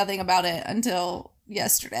knew nothing about it until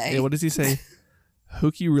yesterday. yeah, what does he say?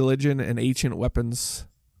 Hooky religion and ancient weapons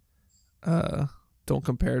don't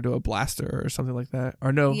compare to a blaster or something like that.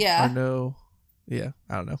 Or no. Yeah. Or no. Yeah,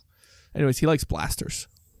 I don't know. Anyways, he likes blasters.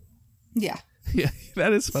 Yeah. Yeah,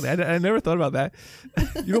 that is funny. I never thought about that.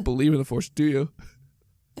 You don't believe in the Force, do you?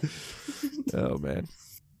 Oh, man.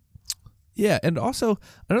 Yeah, and also,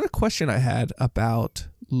 another question I had about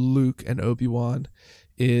Luke and Obi-Wan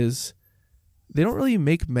is they don't really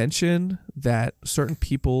make mention that certain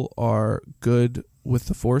people are good with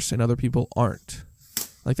the Force and other people aren't.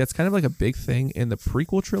 Like, that's kind of like a big thing in the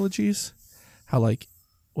prequel trilogies. How, like,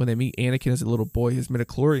 when they meet Anakin as a little boy, his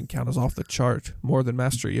midichlorian count is off the chart, more than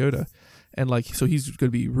Master Yoda. And, like, so he's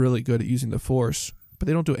going to be really good at using the Force. But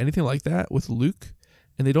they don't do anything like that with Luke.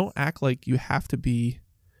 And they don't act like you have to be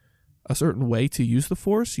a certain way to use the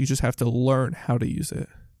Force. You just have to learn how to use it.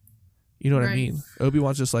 You know what I mean?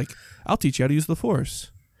 Obi-Wan's just like, I'll teach you how to use the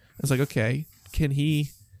Force. It's like, okay, can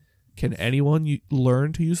anyone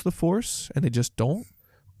learn to use the Force and they just don't?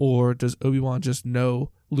 Or does Obi-Wan just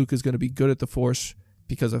know Luke is going to be good at the Force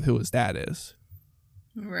because of who his dad is?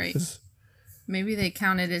 Right. Maybe they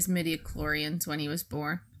counted as midichlorians when he was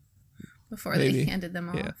born before Maybe. they handed them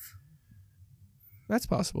off. Yeah. That's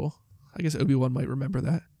possible. I guess Obi-Wan might remember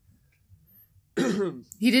that.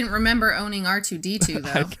 He didn't remember owning R2-D2, though.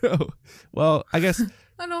 I know. Well, I guess...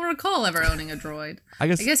 I don't recall ever owning a droid. I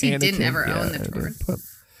guess he didn't Anakin, ever own the droid. But,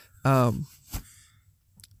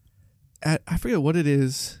 I forget what it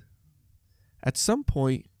is. At some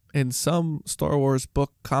point in some Star Wars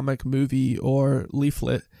book, comic, movie, or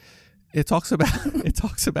leaflet, it talks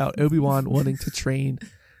about Obi-Wan wanting to train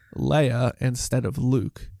Leia instead of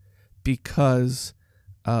Luke because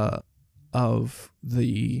of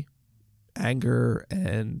the anger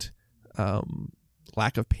and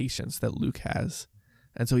lack of patience that Luke has.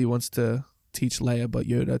 And so he wants to teach Leia, but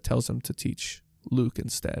Yoda tells him to teach Luke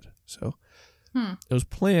instead. So it was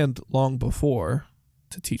planned long before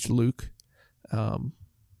to teach Luke.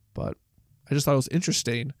 But I just thought it was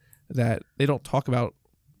interesting that they don't talk about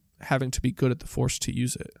having to be good at the Force to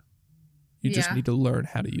use it. You just need to learn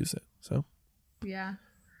how to use it. So yeah.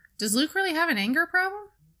 Does Luke really have an anger problem?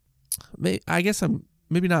 I guess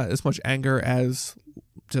maybe not as much anger as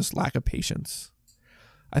just lack of patience.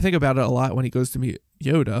 I think about it a lot when he goes to meet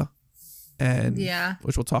Yoda, and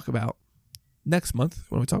which we'll talk about next month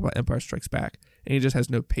when we talk about Empire Strikes Back. And he just has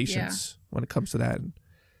no patience when it comes to that. And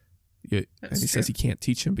he says he can't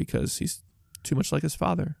teach him because he's too much like his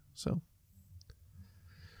father. So,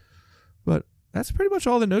 but that's pretty much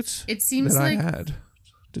all the notes it seems that like I had.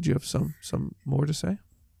 Did you have some more to say?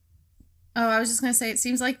 Oh, I was just going to say, it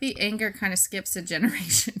seems like the anger kind of skips a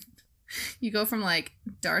generation. You go from, like,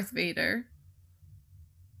 Darth Vader,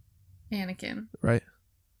 Anakin. Right.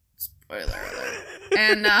 Spoiler alert.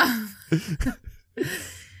 And,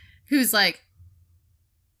 who's, like,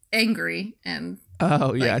 angry and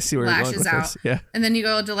oh, yeah, like, I see where you're going with out. this. Yeah. And then you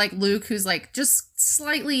go to, like, Luke, who's, like, just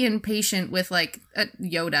slightly impatient with, like,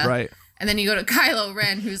 Yoda. Right. And then you go to Kylo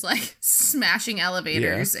Ren, who's, like, smashing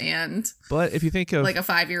elevators and... But if you think of... like a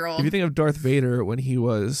 5-year-old. If you think of Darth Vader when he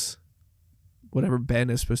was whatever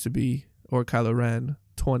Ben is supposed to be, or Kylo Ren,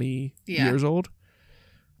 20 years old,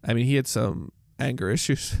 I mean, he had some anger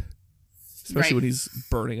issues. Especially when he's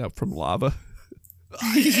burning up from lava.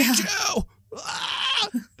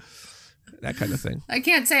 That kind of thing. I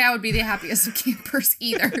can't say I would be the happiest of campers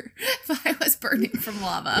either if I was burning from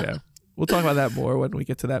lava. Yeah. We'll talk about that more when we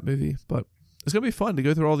get to that movie, but it's going to be fun to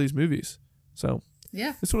go through all these movies. So,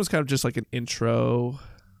 yeah. This one was kind of just like an intro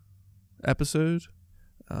episode.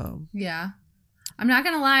 Yeah. I'm not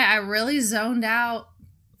going to lie, I really zoned out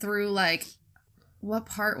through like what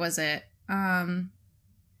part was it? I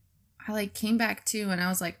like came back to and I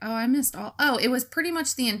was like, "Oh, I missed all." Oh, it was pretty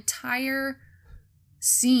much the entire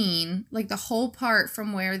scene, like the whole part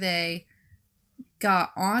from where they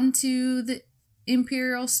got onto the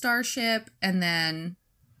Imperial starship and then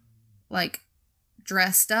like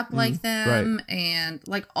dressed up like them and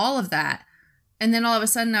like all of that. And then all of a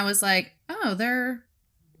sudden I was like, "Oh, they're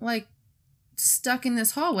like stuck in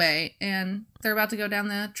this hallway and they're about to go down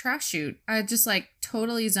the trash chute." I just like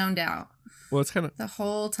totally zoned out. Well, it's kind of the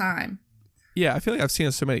whole time. Yeah, I feel like I've seen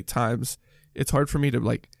it so many times. It's hard for me to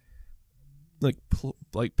like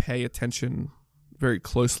pay attention very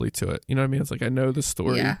closely to it. You know what I mean? It's like I know the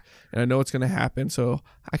story and I know what's going to happen, so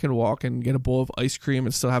I can walk and get a bowl of ice cream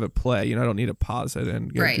and still have it play. You know, I don't need to pause it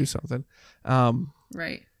and go do something.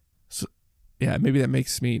 Right. So yeah, maybe that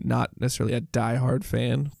makes me not necessarily a diehard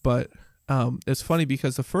fan, but it's funny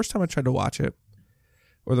because the first time I tried to watch it,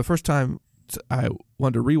 or the first time I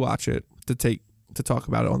wanted to rewatch it to talk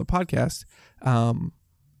about it on the podcast,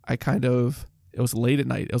 it was late at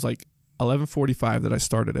night. It was like 11:45 that I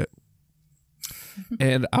started it.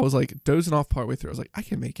 And I was like dozing off partway through. I was like, I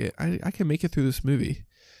can make it. I can make it through this movie.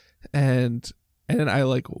 And then I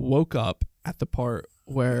like woke up at the part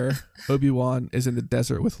where Obi-Wan is in the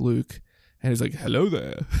desert with Luke and he's like, "Hello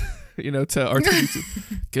there," you know, to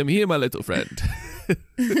R2-D2. "Come here, my little friend."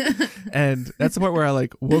 And that's the part where I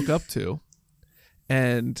like woke up to.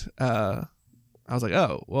 And I was like,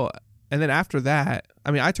 oh, well. And then after that,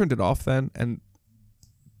 I mean, I turned it off then. And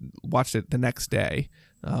watched it the next day.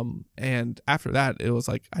 And after that, it was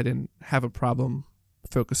like I didn't have a problem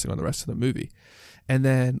focusing on the rest of the movie. And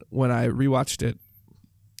then when I rewatched it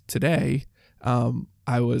today, it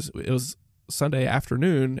was Sunday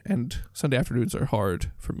afternoon, and Sunday afternoons are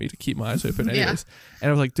hard for me to keep my eyes open anyways. And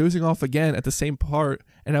I was like dozing off again at the same part,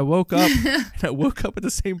 and I woke up and I woke up at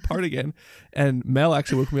the same part again, and Mel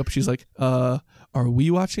actually woke me up. She's like, are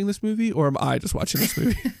we watching this movie or am I just watching this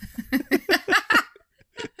movie?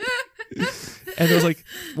 And it was like,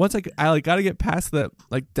 once I like got to get past the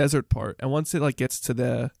like desert part, and once it like gets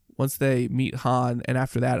to once they meet Han, and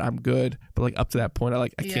after that I'm good, but like up to that point I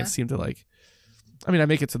can't seem to like, I mean, I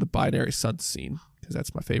make it to the binary sun scene because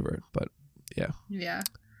that's my favorite, but yeah.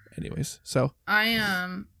 Anyways, so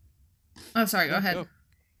I oh, sorry, go ahead.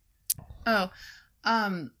 Oh,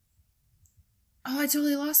 I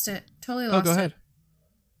totally lost it. Totally lost it. Go ahead.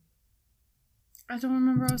 I don't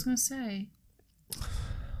remember what I was gonna say.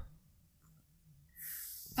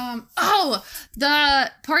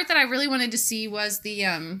 The part that I really wanted to see was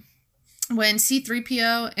the when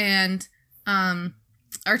C-3PO and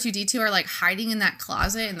R2-D2 are like hiding in that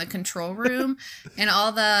closet in the control room and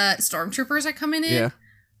all the stormtroopers are coming in. Yeah.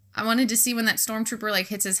 I wanted to see when that stormtrooper like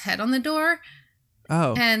hits his head on the door.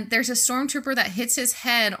 Oh. And there's a stormtrooper that hits his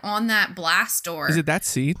head on that blast door. Is it that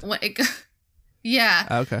scene? Yeah.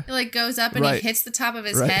 Okay. It like goes up and he hits the top of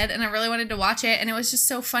his head, and I really wanted to watch it, and it was just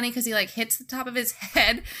so funny because he like hits the top of his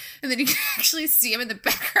head, and then you can actually see him in the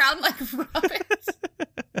background like rub it.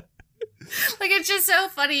 Like it's just so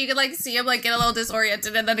funny. You can like see him like get a little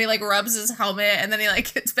disoriented, and then he like rubs his helmet, and then he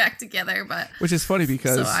like gets back together. But which is funny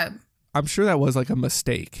because I'm sure that was like a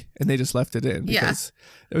mistake, and they just left it in because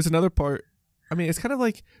there was another part. I mean, it's kind of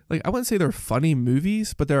like I wouldn't say they're funny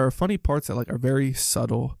movies, but there are funny parts that like are very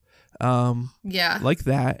subtle. Like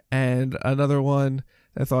that. And another one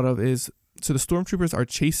I thought of is, so the stormtroopers are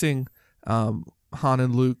chasing Han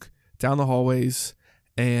and Luke down the hallways,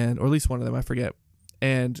 or at least one of them, I forget,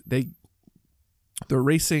 and they're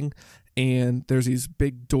racing, and there's these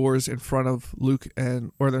big doors in front of Luke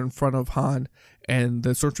or they're in front of Han, and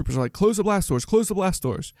the stormtroopers are like, close the blast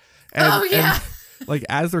doors, and like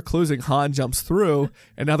as they're closing, Han jumps through,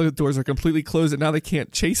 and now the doors are completely closed, and now they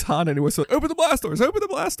can't chase Han anymore. So open the blast doors.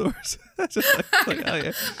 Just like, oh,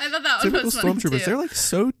 yeah. I thought that typical was funny stormtroopers. too. They're like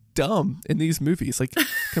so dumb in these movies. Like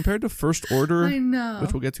compared to First Order, I know,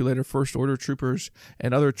 which we'll get to later. First Order troopers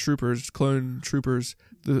and other troopers, clone troopers.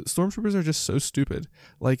 The stormtroopers are just so stupid.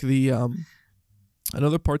 Like the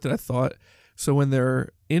another part that I thought. So when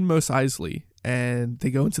they're in Mos Eisley and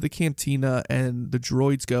they go into the cantina, and the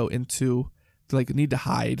droids go into like need to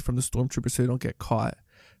hide from the stormtroopers so they don't get caught.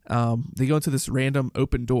 They go into this random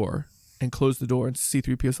open door and close the door, and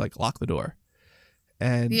C-3PO's like, lock the door.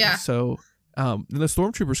 And so then the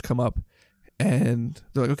stormtroopers come up and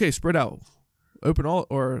they're like, okay, spread out, open all,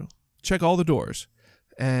 or check all the doors.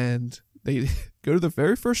 And they go to the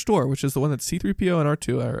very first door, which is the one that C-3PO and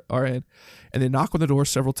R2 are in, and they knock on the door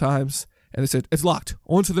several times, and they said, it's locked,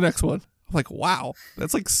 on to the next one. I'm like, wow,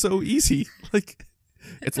 that's like so easy. Like,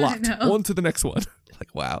 it's locked. On to the next one.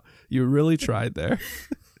 Like, wow, you really tried there.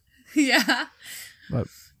 Yeah. But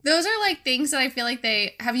those are like things that I feel like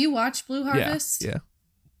have you watched Blue Harvest? Yeah.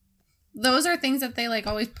 Those are things that they like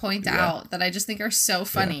always point out that I just think are so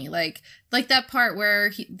funny. Yeah. Like that part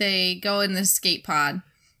where they go in the escape pod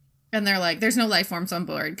and they're like, there's no life forms on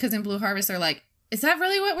board. Because in Blue Harvest, they're like, is that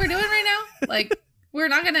really what we're doing right now? Like, we're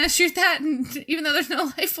not going to shoot that, even though there's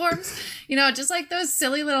no life forms. You know, just like those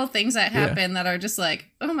silly little things that happen that are just like,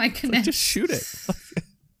 oh my goodness. Like, just shoot it.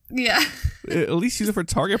 Yeah. At least use it for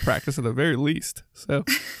target practice at the very least. So,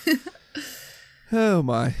 oh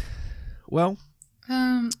my. Well.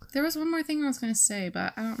 There was one more thing I was going to say,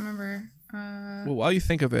 but I don't remember. Well, while you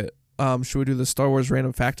think of it, should we do the Star Wars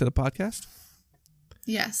random fact of the podcast?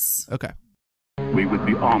 Yes. Okay. We would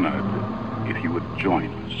be honored if you would join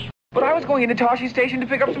us. But I was going into Toshi Station to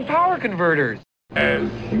pick up some power converters. As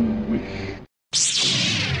you wish.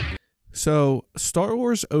 So, Star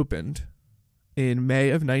Wars opened in May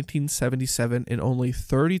of 1977 in only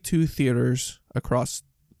 32 theaters across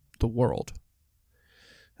the world.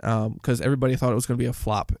 Because everybody thought it was going to be a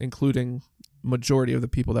flop, including majority of the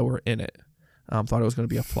people that were in it thought it was going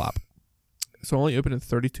to be a flop. So, only opened in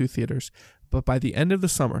 32 theaters. But by the end of the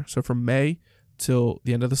summer, so from May till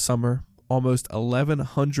the end of the summer, almost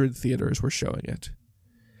 1,100 theaters were showing it,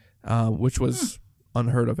 which was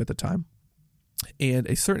unheard of at the time. And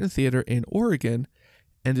a certain theater in Oregon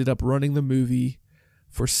ended up running the movie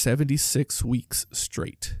for 76 weeks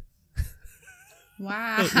straight.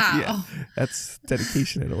 Wow. Yeah, that's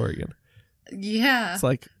dedication in Oregon. Yeah. It's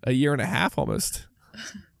like a year and a half almost.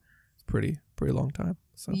 It's pretty long time.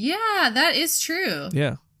 So Yeah, that is true.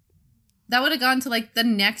 yeah, That would have gone to like the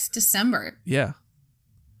next December. yeah,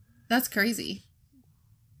 That's crazy.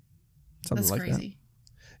 something That's like crazy.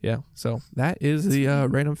 that. Yeah. So that is the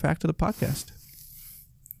random fact of the podcast.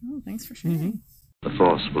 Oh, thanks for sharing. The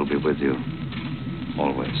Force will be with you,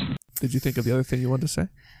 always. Did you think of the other thing you wanted to say?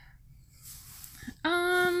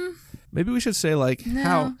 Maybe we should say like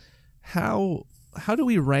No. how do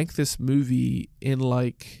we rank this movie in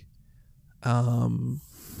like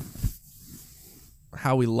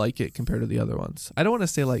how we like it compared to the other ones. I don't want to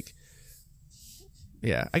say like,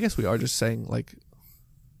 yeah, I guess we are just saying like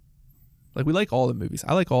we like all the movies.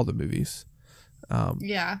 I like all the movies.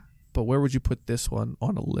 Yeah. But where would you put this one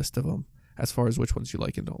on a list of them as far as which ones you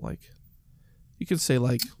like and don't like? You can say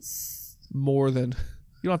like more than,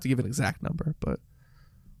 you don't have to give an exact number, but.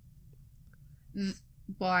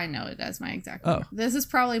 Well, I know it as my exact Oh. number. This is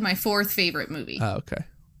probably my 4th favorite movie. Oh, okay.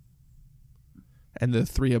 And the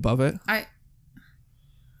 3 above it?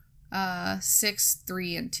 6,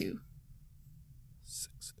 3, and 2.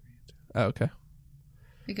 6, 3, 2. Oh, okay.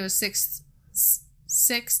 It goes 6,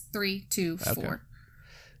 3, 2, 4. Okay.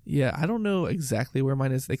 Yeah, I don't know exactly where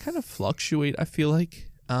mine is. They kind of fluctuate, I feel like.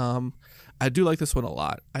 I do like this one a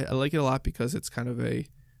lot. I like it a lot because it's kind of a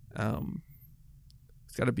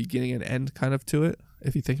it's got a beginning and end kind of to it,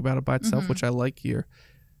 if you think about it by itself, which I like here.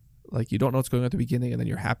 Like, you don't know what's going on at the beginning, and then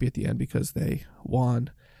you're happy at the end because they won.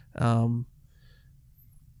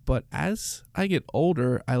 But as I get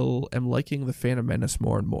older, I am liking The Phantom Menace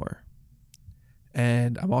more and more.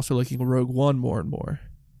 And I'm also liking Rogue One more and more.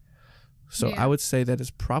 So Yeah. I would say that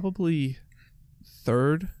is probably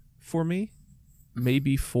 3rd for me,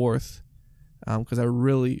 maybe 4th, because I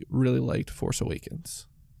really, really liked Force Awakens.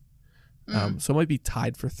 So it might be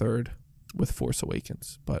tied for 3rd with Force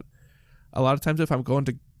Awakens. But a lot of times if I'm going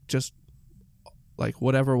to just like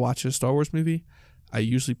whatever watch a Star Wars movie, I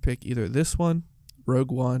usually pick either this one,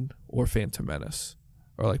 Rogue One, or Phantom Menace.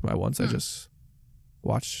 Or like my ones I just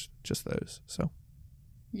watch, just those. So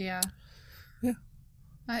Yeah. Yeah.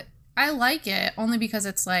 I like it only because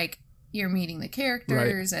it's like you're meeting the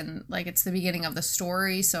characters and like it's the beginning of the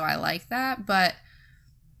story, so I like that. But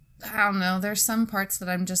I don't know, there's some parts that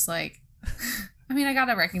I'm just like, I mean, I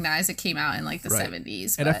gotta recognize it came out in like the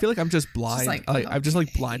 70s. And I feel like I'm just blind. like, I've just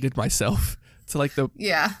like blinded myself to like the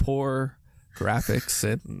yeah. poor graphics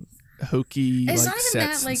and hokey It's like not even sets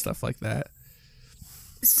that, like- and stuff like that.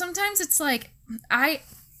 Sometimes it's like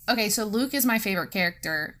okay, so Luke is my favorite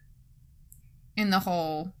character in the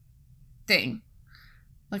whole thing.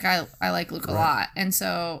 Like I like Luke a lot. And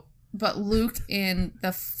so but Luke in the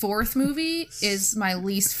 4th movie is my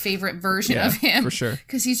least favorite version of him. For sure.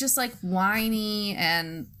 Because he's just like whiny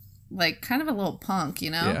and like kind of a little punk,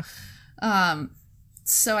 you know? Yeah.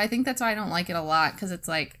 So I think that's why I don't like it a lot, because it's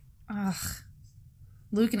like, ugh.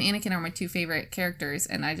 Luke and Anakin are my 2 favorite characters,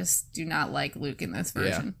 and I just do not like Luke in this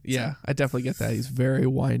version. Yeah, I definitely get that. He's very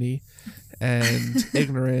whiny and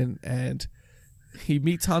ignorant, and he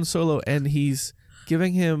meets Han Solo, and he's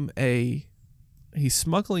giving him he's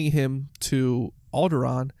smuggling him to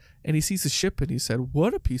Alderaan, and he sees the ship, and he said,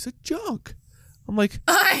 "What a piece of junk." I'm like,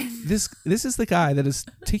 this is the guy that is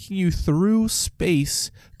taking you through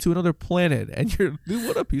space to another planet, and you're,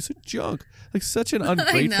 what a piece of junk. Like, such an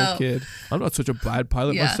ungrateful kid. I'm not such a bad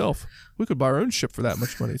pilot myself. We could buy our own ship for that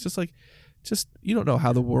much money. It's just like, you don't know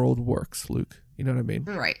how the world works, Luke. You know what I mean?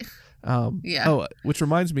 Right. Yeah. Oh, which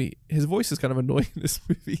reminds me, his voice is kind of annoying in this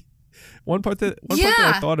movie. One part that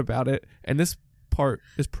I thought about it, and this part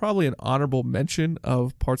is probably an honorable mention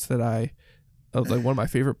of parts that like one of my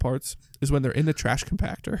favorite parts is when they're in the trash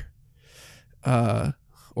compactor,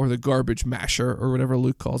 or the garbage masher, or whatever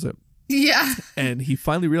Luke calls it. Yeah. And he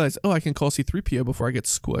finally realized, I can call C-3PO before I get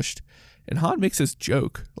squished. And Han makes this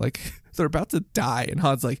joke, like, they're about to die, and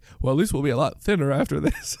Han's like, well, at least we'll be a lot thinner after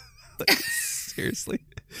this. Like, seriously.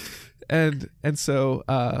 And so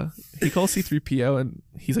he calls C-3PO, and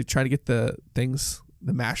he's like trying to get the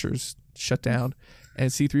mashers shut down,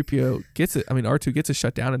 and C-3PO gets it. I mean, R2 gets it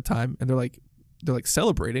shut down in time, and they're like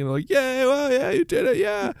celebrating. They're like, "Yay! Well, yeah, you did it,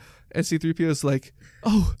 yeah!" And C-3PO is like,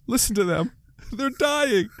 "Oh, listen to them, they're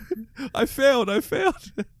dying. I failed. I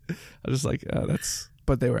was just like, that's.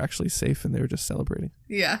 But they were actually safe, and they were just celebrating.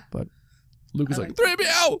 Yeah. But Luke was like,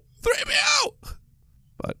 "3PO, 3PO!"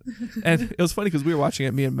 But and it was funny because we were watching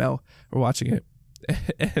it. Me and Mel were watching it,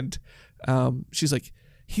 and she's like,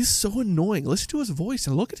 "He's so annoying. Listen to his voice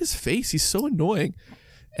and look at his face. He's so annoying."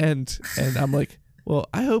 And I'm like, well,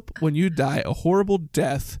 I hope when you die a horrible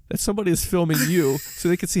death that somebody is filming you so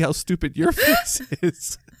they can see how stupid your face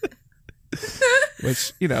is.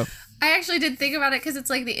 Which, I actually did think about it because it's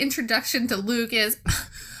like the introduction to Luke is,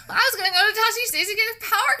 I was going to go to Tosche Station to get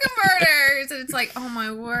power converters. And it's like, oh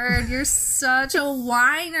my word, you're such a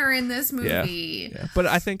whiner in this movie. Yeah. But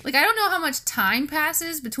I think... Like, I don't know how much time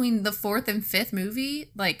passes between the 4th and 5th movie.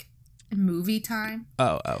 Like, movie time.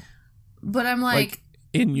 Oh. But I'm like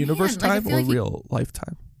in universe time or like real life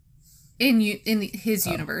time? In his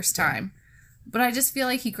universe time. But I just feel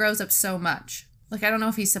like he grows up so much. Like, I don't know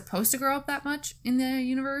if he's supposed to grow up that much in the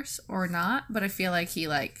universe or not, but I feel like he,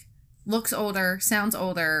 like, looks older, sounds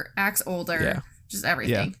older, acts older, just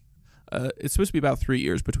everything. Yeah. It's supposed to be about 3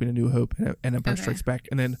 years between A New Hope and Empire Strikes Back,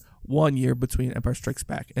 and then 1 year between Empire Strikes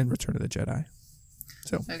Back and Return of the Jedi.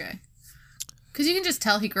 So okay. Because you can just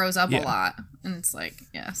tell he grows up a lot, and it's like,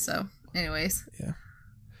 so anyways. Yeah.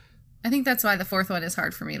 I think that's why the 4th one is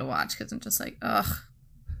hard for me to watch, because I'm just like, ugh.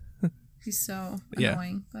 He's so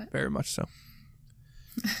annoying. But very much so.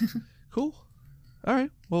 Cool. All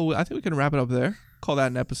right. Well, I think we can wrap it up there. Call that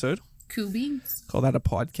an episode. Cool beans. Call that a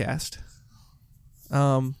podcast.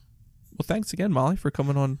 Well, thanks again, Molly, for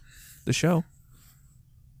coming on the show.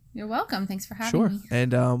 You're welcome. Thanks for having me.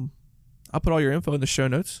 And I'll put all your info in the show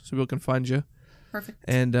notes so people can find you. Perfect.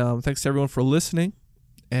 And thanks to everyone for listening.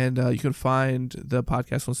 And you can find the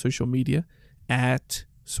podcast on social media at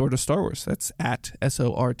Sorta Star Wars. That's at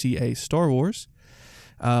SORTA Star Wars.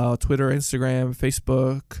 Twitter, Instagram,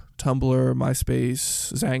 Facebook, Tumblr,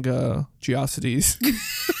 MySpace, Zanga, Geocities.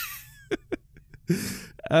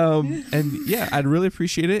 And yeah, I'd really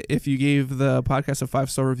appreciate it if you gave the podcast a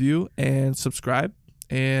 5-star review and subscribe.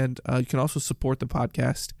 And you can also support the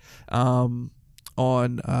podcast on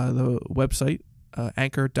the website,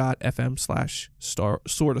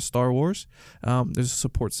 anchor.fm/Sorta Star Wars. There's a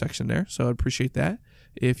support section there, so I'd appreciate that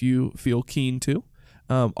if you feel keen to.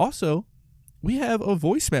 Also, we have a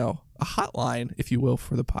voicemail, a hotline, if you will,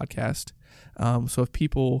 for the podcast. So if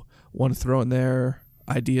people want to throw in their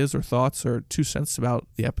ideas or thoughts or 2 cents about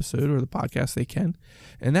the episode or the podcast, they can.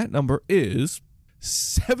 And that number is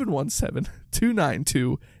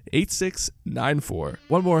 717-292-8694.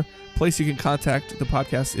 One more place you can contact the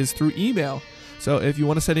podcast is through email. So if you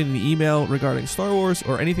want to send in an email regarding Star Wars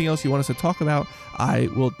or anything else you want us to talk about, I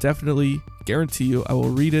will definitely guarantee you I will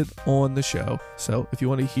read it on the show. So if you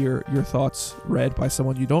want to hear your thoughts read by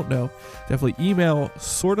someone you don't know, definitely email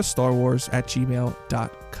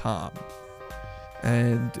sortastarwars@gmail.com.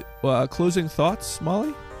 And closing thoughts,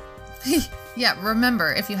 Molly? Yeah,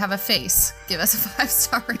 remember, if you have a face, give us a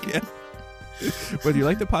 5-star rating. Yeah. Whether you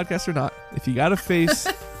like the podcast or not, if you got a face,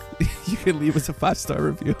 you can leave us a 5-star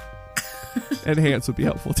review. And hands would be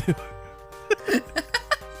helpful too.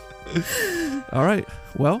 All right.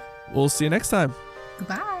 Well, we'll see you next time.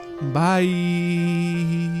 Goodbye. Bye.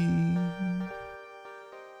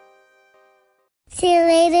 See you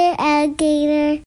later, alligator.